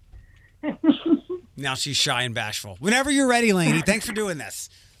 Now she's shy and bashful. Whenever you're ready, Lainey, thanks for doing this.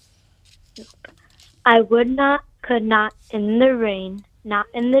 I would not, could not, in the rain, not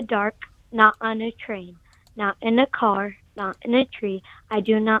in the dark, not on a train, not in a car, not in a tree. I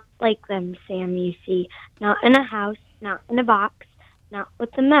do not like them, Sam, you see. Not in a house, not in a box, not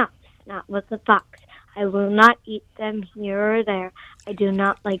with a mouse, not with a fox. I will not eat them here or there. I do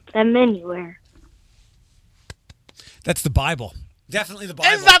not like them anywhere. That's the Bible. Definitely the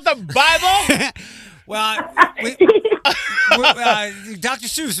Bible. Is that the Bible? Well, Dr.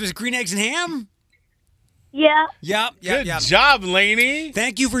 Seuss, was it Green Eggs and Ham? Yeah. Yep. Good job, Lainey.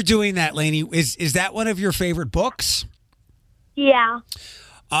 Thank you for doing that, Lainey. Is that one of your favorite books? Yeah.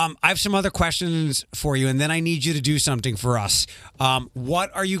 I have some other questions for you, and then I need you to do something for us.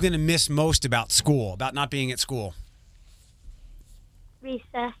 What are you going to miss most about school, about not being at school?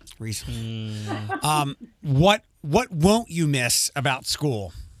 Recess. What won't you miss about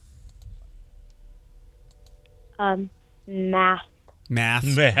school? Math.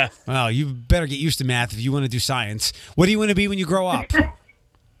 Math. Well, you better get used to math if you want to do science. What do you want to be when you grow up?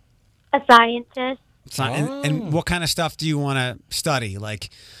 A scientist. And what kind of stuff do you want to study? Like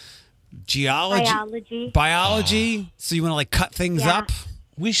geology? Biology? So you want to like cut things up?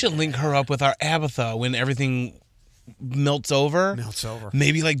 We should link her up with our Abatha when everything melts over.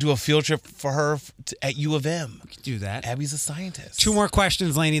 Maybe like do a field trip for her at U of M. We could do that. Abby's a scientist. 2 more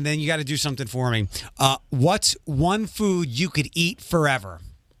questions, Lainey, and then you got to do something for me. What's one food you could eat forever?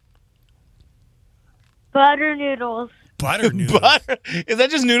 Butter noodles. Butter noodles? Butter? Is that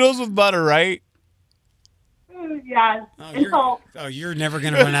just noodles with butter, right? Yeah. You're never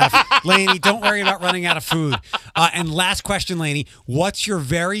going to run out of Lainey, don't worry about running out of food. And last question, Lainey. What's your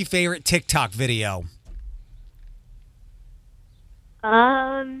very favorite TikTok video?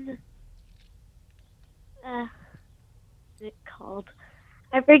 What's it called?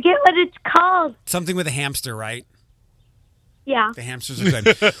 I forget what it's called. Something with a hamster, right? Yeah. The hamsters are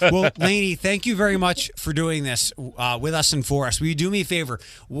good. Well, Lainey, thank you very much for doing this with us and for us. Will you do me a favor?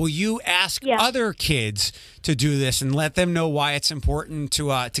 Will you ask other kids to do this and let them know why it's important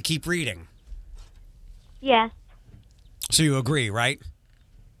to keep reading? Yes. So you agree, right?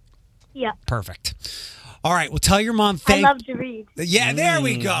 Yep. Perfect. All right. Well, tell your mom I love to read. Yeah, there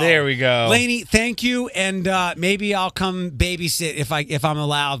we go. There we go. Lainey, thank you, and maybe I'll come babysit if I'm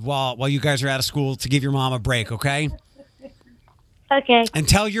allowed while you guys are out of school to give your mom a break, okay? Okay. And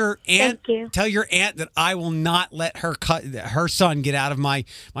tell your aunt Thank you. that I will not let her son get out of my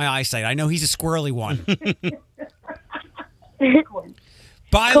eyesight. I know he's a squirrely one.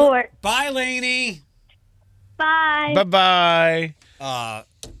 Bye, Court. bye, Lainey. Bye. Bye-bye.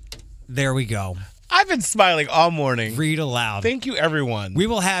 There we go. I've been smiling all morning. Read aloud. Thank you, everyone. We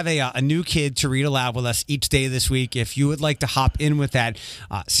will have a new kid to read aloud with us each day this week. If you would like to hop in with that,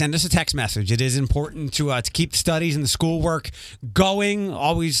 send us a text message. It is important to keep studies and the schoolwork going.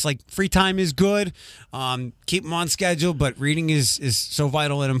 Always, free time is good. Keep them on schedule, but reading is so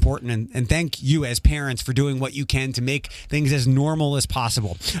vital and important. And thank you as parents for doing what you can to make things as normal as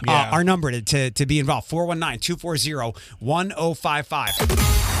possible. Yeah. Our number to be involved,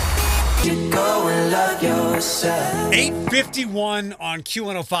 419-240-1055. You go and love yourself. 8:51 on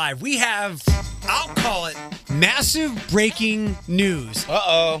Q105. We have, I'll call it, massive breaking news.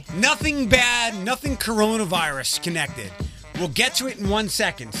 Uh-oh. Nothing bad, nothing coronavirus connected. We'll get to it in 1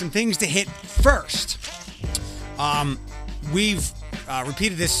 second. Some things to hit first. We've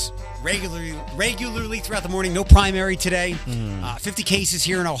repeated this regularly throughout the morning. No primary today. 50 cases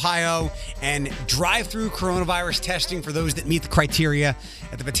here in Ohio, and drive-through coronavirus testing for those that meet the criteria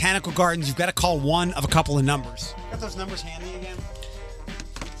at the Botanical Gardens. You've got to call one of a couple of numbers. Got those numbers handy again?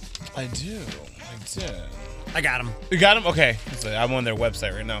 I do. I got them. You got them? Okay. I'm on their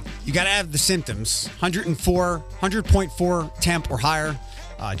website right now. You got to have the symptoms: 100.4 temp or higher,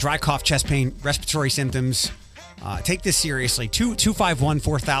 dry cough, chest pain, respiratory symptoms. Take this seriously.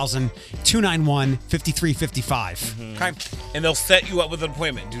 251-4000, 291-5355. Okay? And they'll set you up with an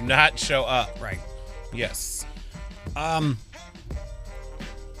appointment. Do not show up. Right. Yes.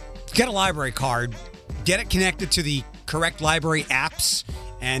 Get a library card. Get it connected to the correct library apps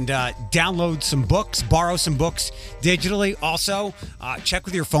and download some books, borrow some books digitally. Also, check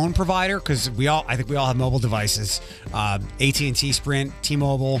with your phone provider because I think we all have mobile devices. AT&T, Sprint,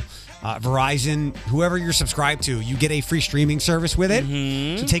 T-Mobile, Verizon, whoever you're subscribed to, you get a free streaming service with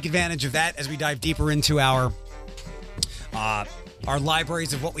it. So take advantage of that as we dive deeper into our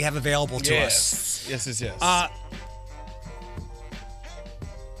libraries of what we have available to us. Yes.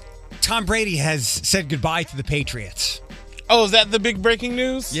 Tom Brady has said goodbye to the Patriots. Oh, is that the big breaking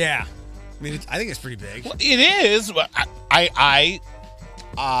news? Yeah. I mean, I think it's pretty big. Well, it is.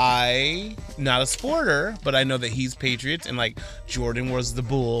 I not a sporter, but I know that he's Patriots, and Jordan was the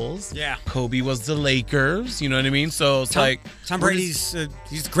Bulls. Yeah. Kobe was the Lakers. You know what I mean? So it's Tom Brady's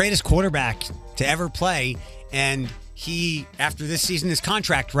he's the greatest quarterback to ever play, and he, after this season, his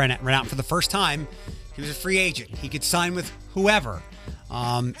contract ran out for the first time. He was a free agent. He could sign with whoever.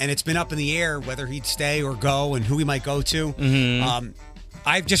 And it's been up in the air whether he'd stay or go and who he might go to.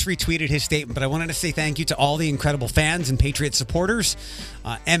 I've just retweeted his statement, but I wanted to say thank you to all the incredible fans and Patriot supporters.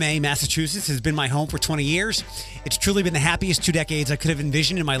 MA, Massachusetts, has been my home for 20 years. It's truly been the happiest 2 decades I could have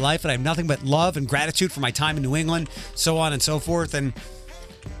envisioned in my life, and I have nothing but love and gratitude for my time in New England, so on and so forth. And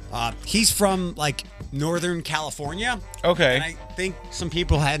he's from, Northern California. Okay. And I think some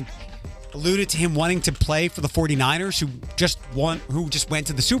people had alluded to him wanting to play for the 49ers, who just went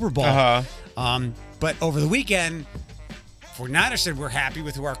to the Super Bowl. But over the weekend, 49ers said we're happy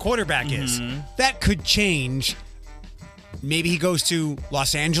with who our quarterback is. That could change. Maybe he goes to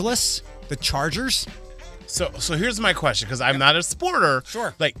Los Angeles, the Chargers. So here's my question, because I'm not a supporter.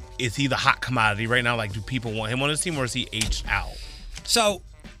 Sure. Is he the hot commodity right now? Do people want him on his team, or is he aged out? So,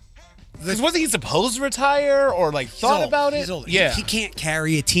 wasn't he supposed to retire or thought about it? He's old. Yeah. He can't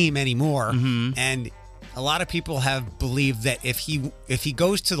carry a team anymore. And a lot of people have believed that if he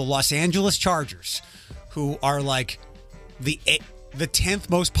goes to the Los Angeles Chargers, who are the 10th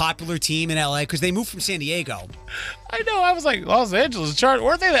most popular team in LA, because they moved from San Diego. I know. I was like, Los Angeles Chargers.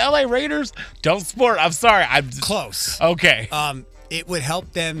 Weren't they the LA Raiders? Don't sport. I'm sorry. I'm close. Okay. It would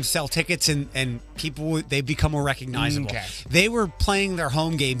help them sell tickets and people they become more recognizable. Okay. They were playing their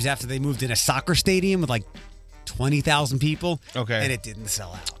home games after they moved in a soccer stadium with 20,000 people. Okay. And it didn't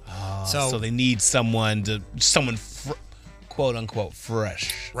sell out. So they need someone quote unquote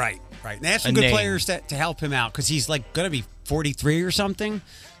fresh. Right. And they have some good players to help him out because he's going to be 43 or something.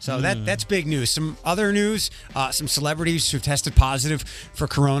 So that's big news. Some other news, some celebrities who've tested positive for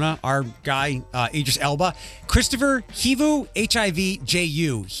corona. Our guy, Idris Elba. Christopher Hivu,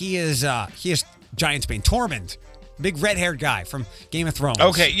 Hivu. He is Giants Bane. Tormund, big red-haired guy from Game of Thrones.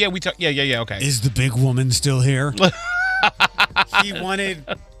 Okay, yeah, okay. Is the big woman still here? He wanted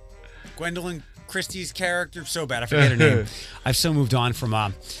Gwendolyn Christie's character. So bad. I forget her name. I've so moved on from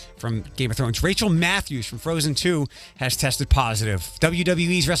Game of Thrones. Rachel Matthews from Frozen 2 has tested positive.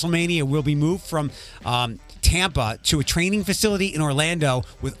 WWE's WrestleMania will be moved from Tampa to a training facility in Orlando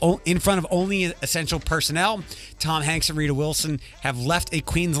in front of only essential personnel. Tom Hanks and Rita Wilson have left a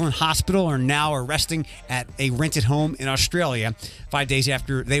Queensland hospital and now are resting at a rented home in Australia 5 days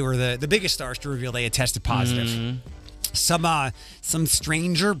after they were the biggest stars to reveal they had tested positive. Some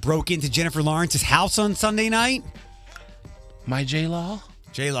stranger broke into Jennifer Lawrence's house on Sunday night. My J-Law?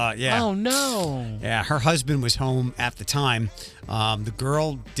 J-Law, yeah. Oh, no. Yeah, her husband was home at the time. The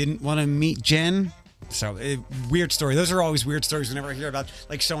girl didn't want to meet Jen. So, weird story. Those are always weird stories whenever I hear about,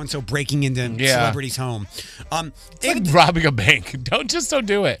 like, so-and-so breaking into celebrities' home. It's like robbing a bank. Don't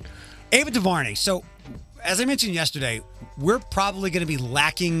do it. Ava DuVernay. So, as I mentioned yesterday, we're probably going to be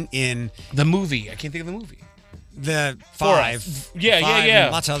lacking in... The movie. I can't think of the movie. The Five. Yeah.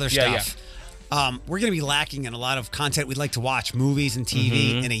 And lots of other stuff. We're going to be lacking in a lot of content we'd like to watch, movies and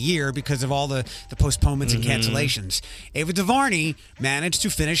TV in a year because of all the postponements and cancellations. Ava DuVernay managed to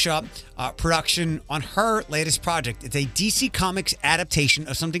finish up production on her latest project. It's a DC Comics adaptation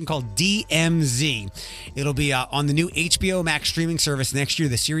of something called DMZ. It'll be on the new HBO Max streaming service next year.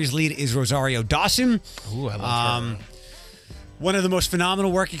 The series lead is Rosario Dawson. Ooh, I love her. One of the most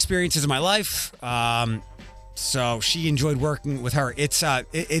phenomenal work experiences of my life. So she enjoyed working with her. It's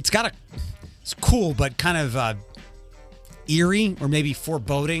cool, but kind of eerie or maybe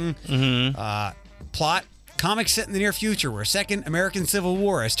foreboding plot. Comics set in the near future where a second American Civil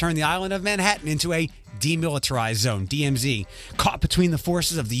War has turned the island of Manhattan into a demilitarized zone, DMZ, caught between the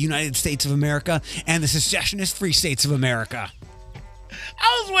forces of the United States of America and the secessionist Free States of America.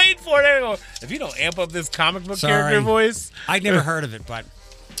 I was waiting for it. If you don't amp up this comic book character voice. I'd never heard of it, but...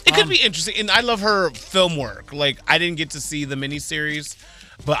 It could be interesting, and I love her film work. Like, I didn't get to see the miniseries,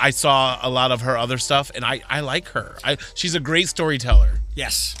 but I saw a lot of her other stuff, and I like her. She's a great storyteller.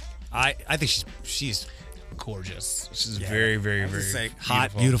 Yes. I think she's gorgeous. She's very, very, very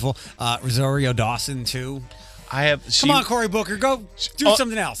hot, beautiful. Rosario Dawson, too. Come on, Cory Booker, go do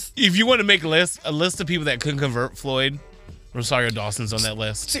something else. If you want to make a list of people that couldn't convert Floyd, Rosario Dawson's on that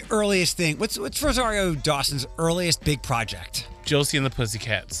list. What's the earliest thing? What's Rosario Dawson's earliest big project? Josie and the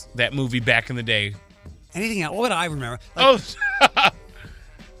Pussycats. That movie back in the day. Anything else? What would I remember?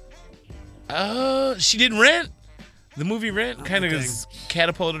 She did Rent. The movie Rent kind of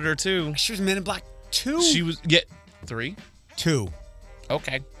catapulted her too. She was in Men in Black 2? She was 3? 2.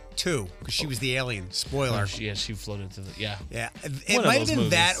 Okay. 2, because she was the alien. Spoiler. She floated to the Yeah. It might have been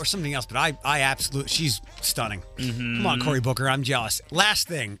that or something else, but I absolutely, she's stunning. Come on, Cory Booker, I'm jealous. Last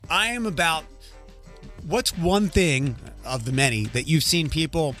thing, I am about, what's one thing of the many that you've seen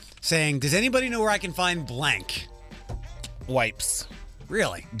people saying, does anybody know where I can find blank? Wipes.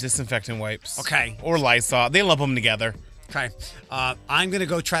 Really? Disinfectant wipes. Okay. Or Lysol. They lump them together. Okay. I'm going to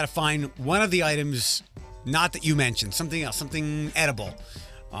go try to find one of the items, not that you mentioned, something else, something edible.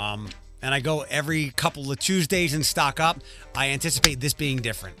 And I go every couple of Tuesdays and stock up. I anticipate this being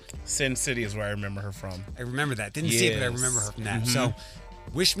different. Sin City is where I remember her from. I remember that. Didn't see it, but I remember her from that. So,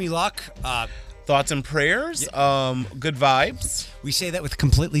 wish me luck. Thoughts and prayers. Good vibes. We say that with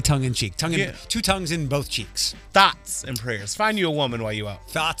completely tongue-in-cheek. Two tongues in both cheeks. Thoughts and prayers. Find you a woman while you out.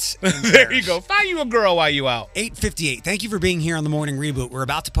 Thoughts and prayers. There you go. Find you a girl while you out. 8:58. Thank you for being here on the Morning Reboot. We're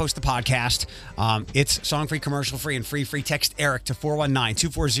about to post the podcast. It's song-free, commercial-free, and free. Text Eric to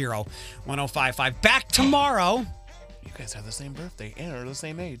 419-240-1055. Back tomorrow. You guys have the same birthday and are the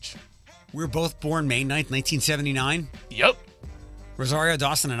same age. We were both born May 9th, 1979. Yep. Rosario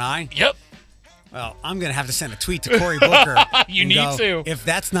Dawson and I. Yep. Well, I'm going to have to send a tweet to Cory Booker. You need to. If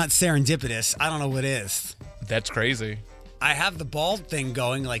that's not serendipitous, I don't know what is. That's crazy. I have the bald thing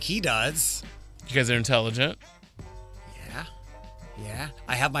going like he does. You guys are intelligent. Yeah.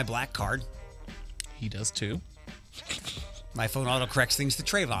 I have my black card. He does too. My phone autocorrects things to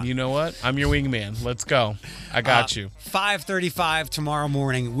Trayvon. You know what? I'm your wingman. Let's go. I got you. 5:35 tomorrow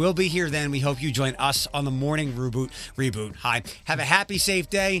morning. We'll be here then. We hope you join us on the Morning Reboot. Hi. Have a happy, safe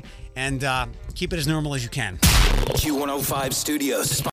day, and keep it as normal as you can. Q105 Studios.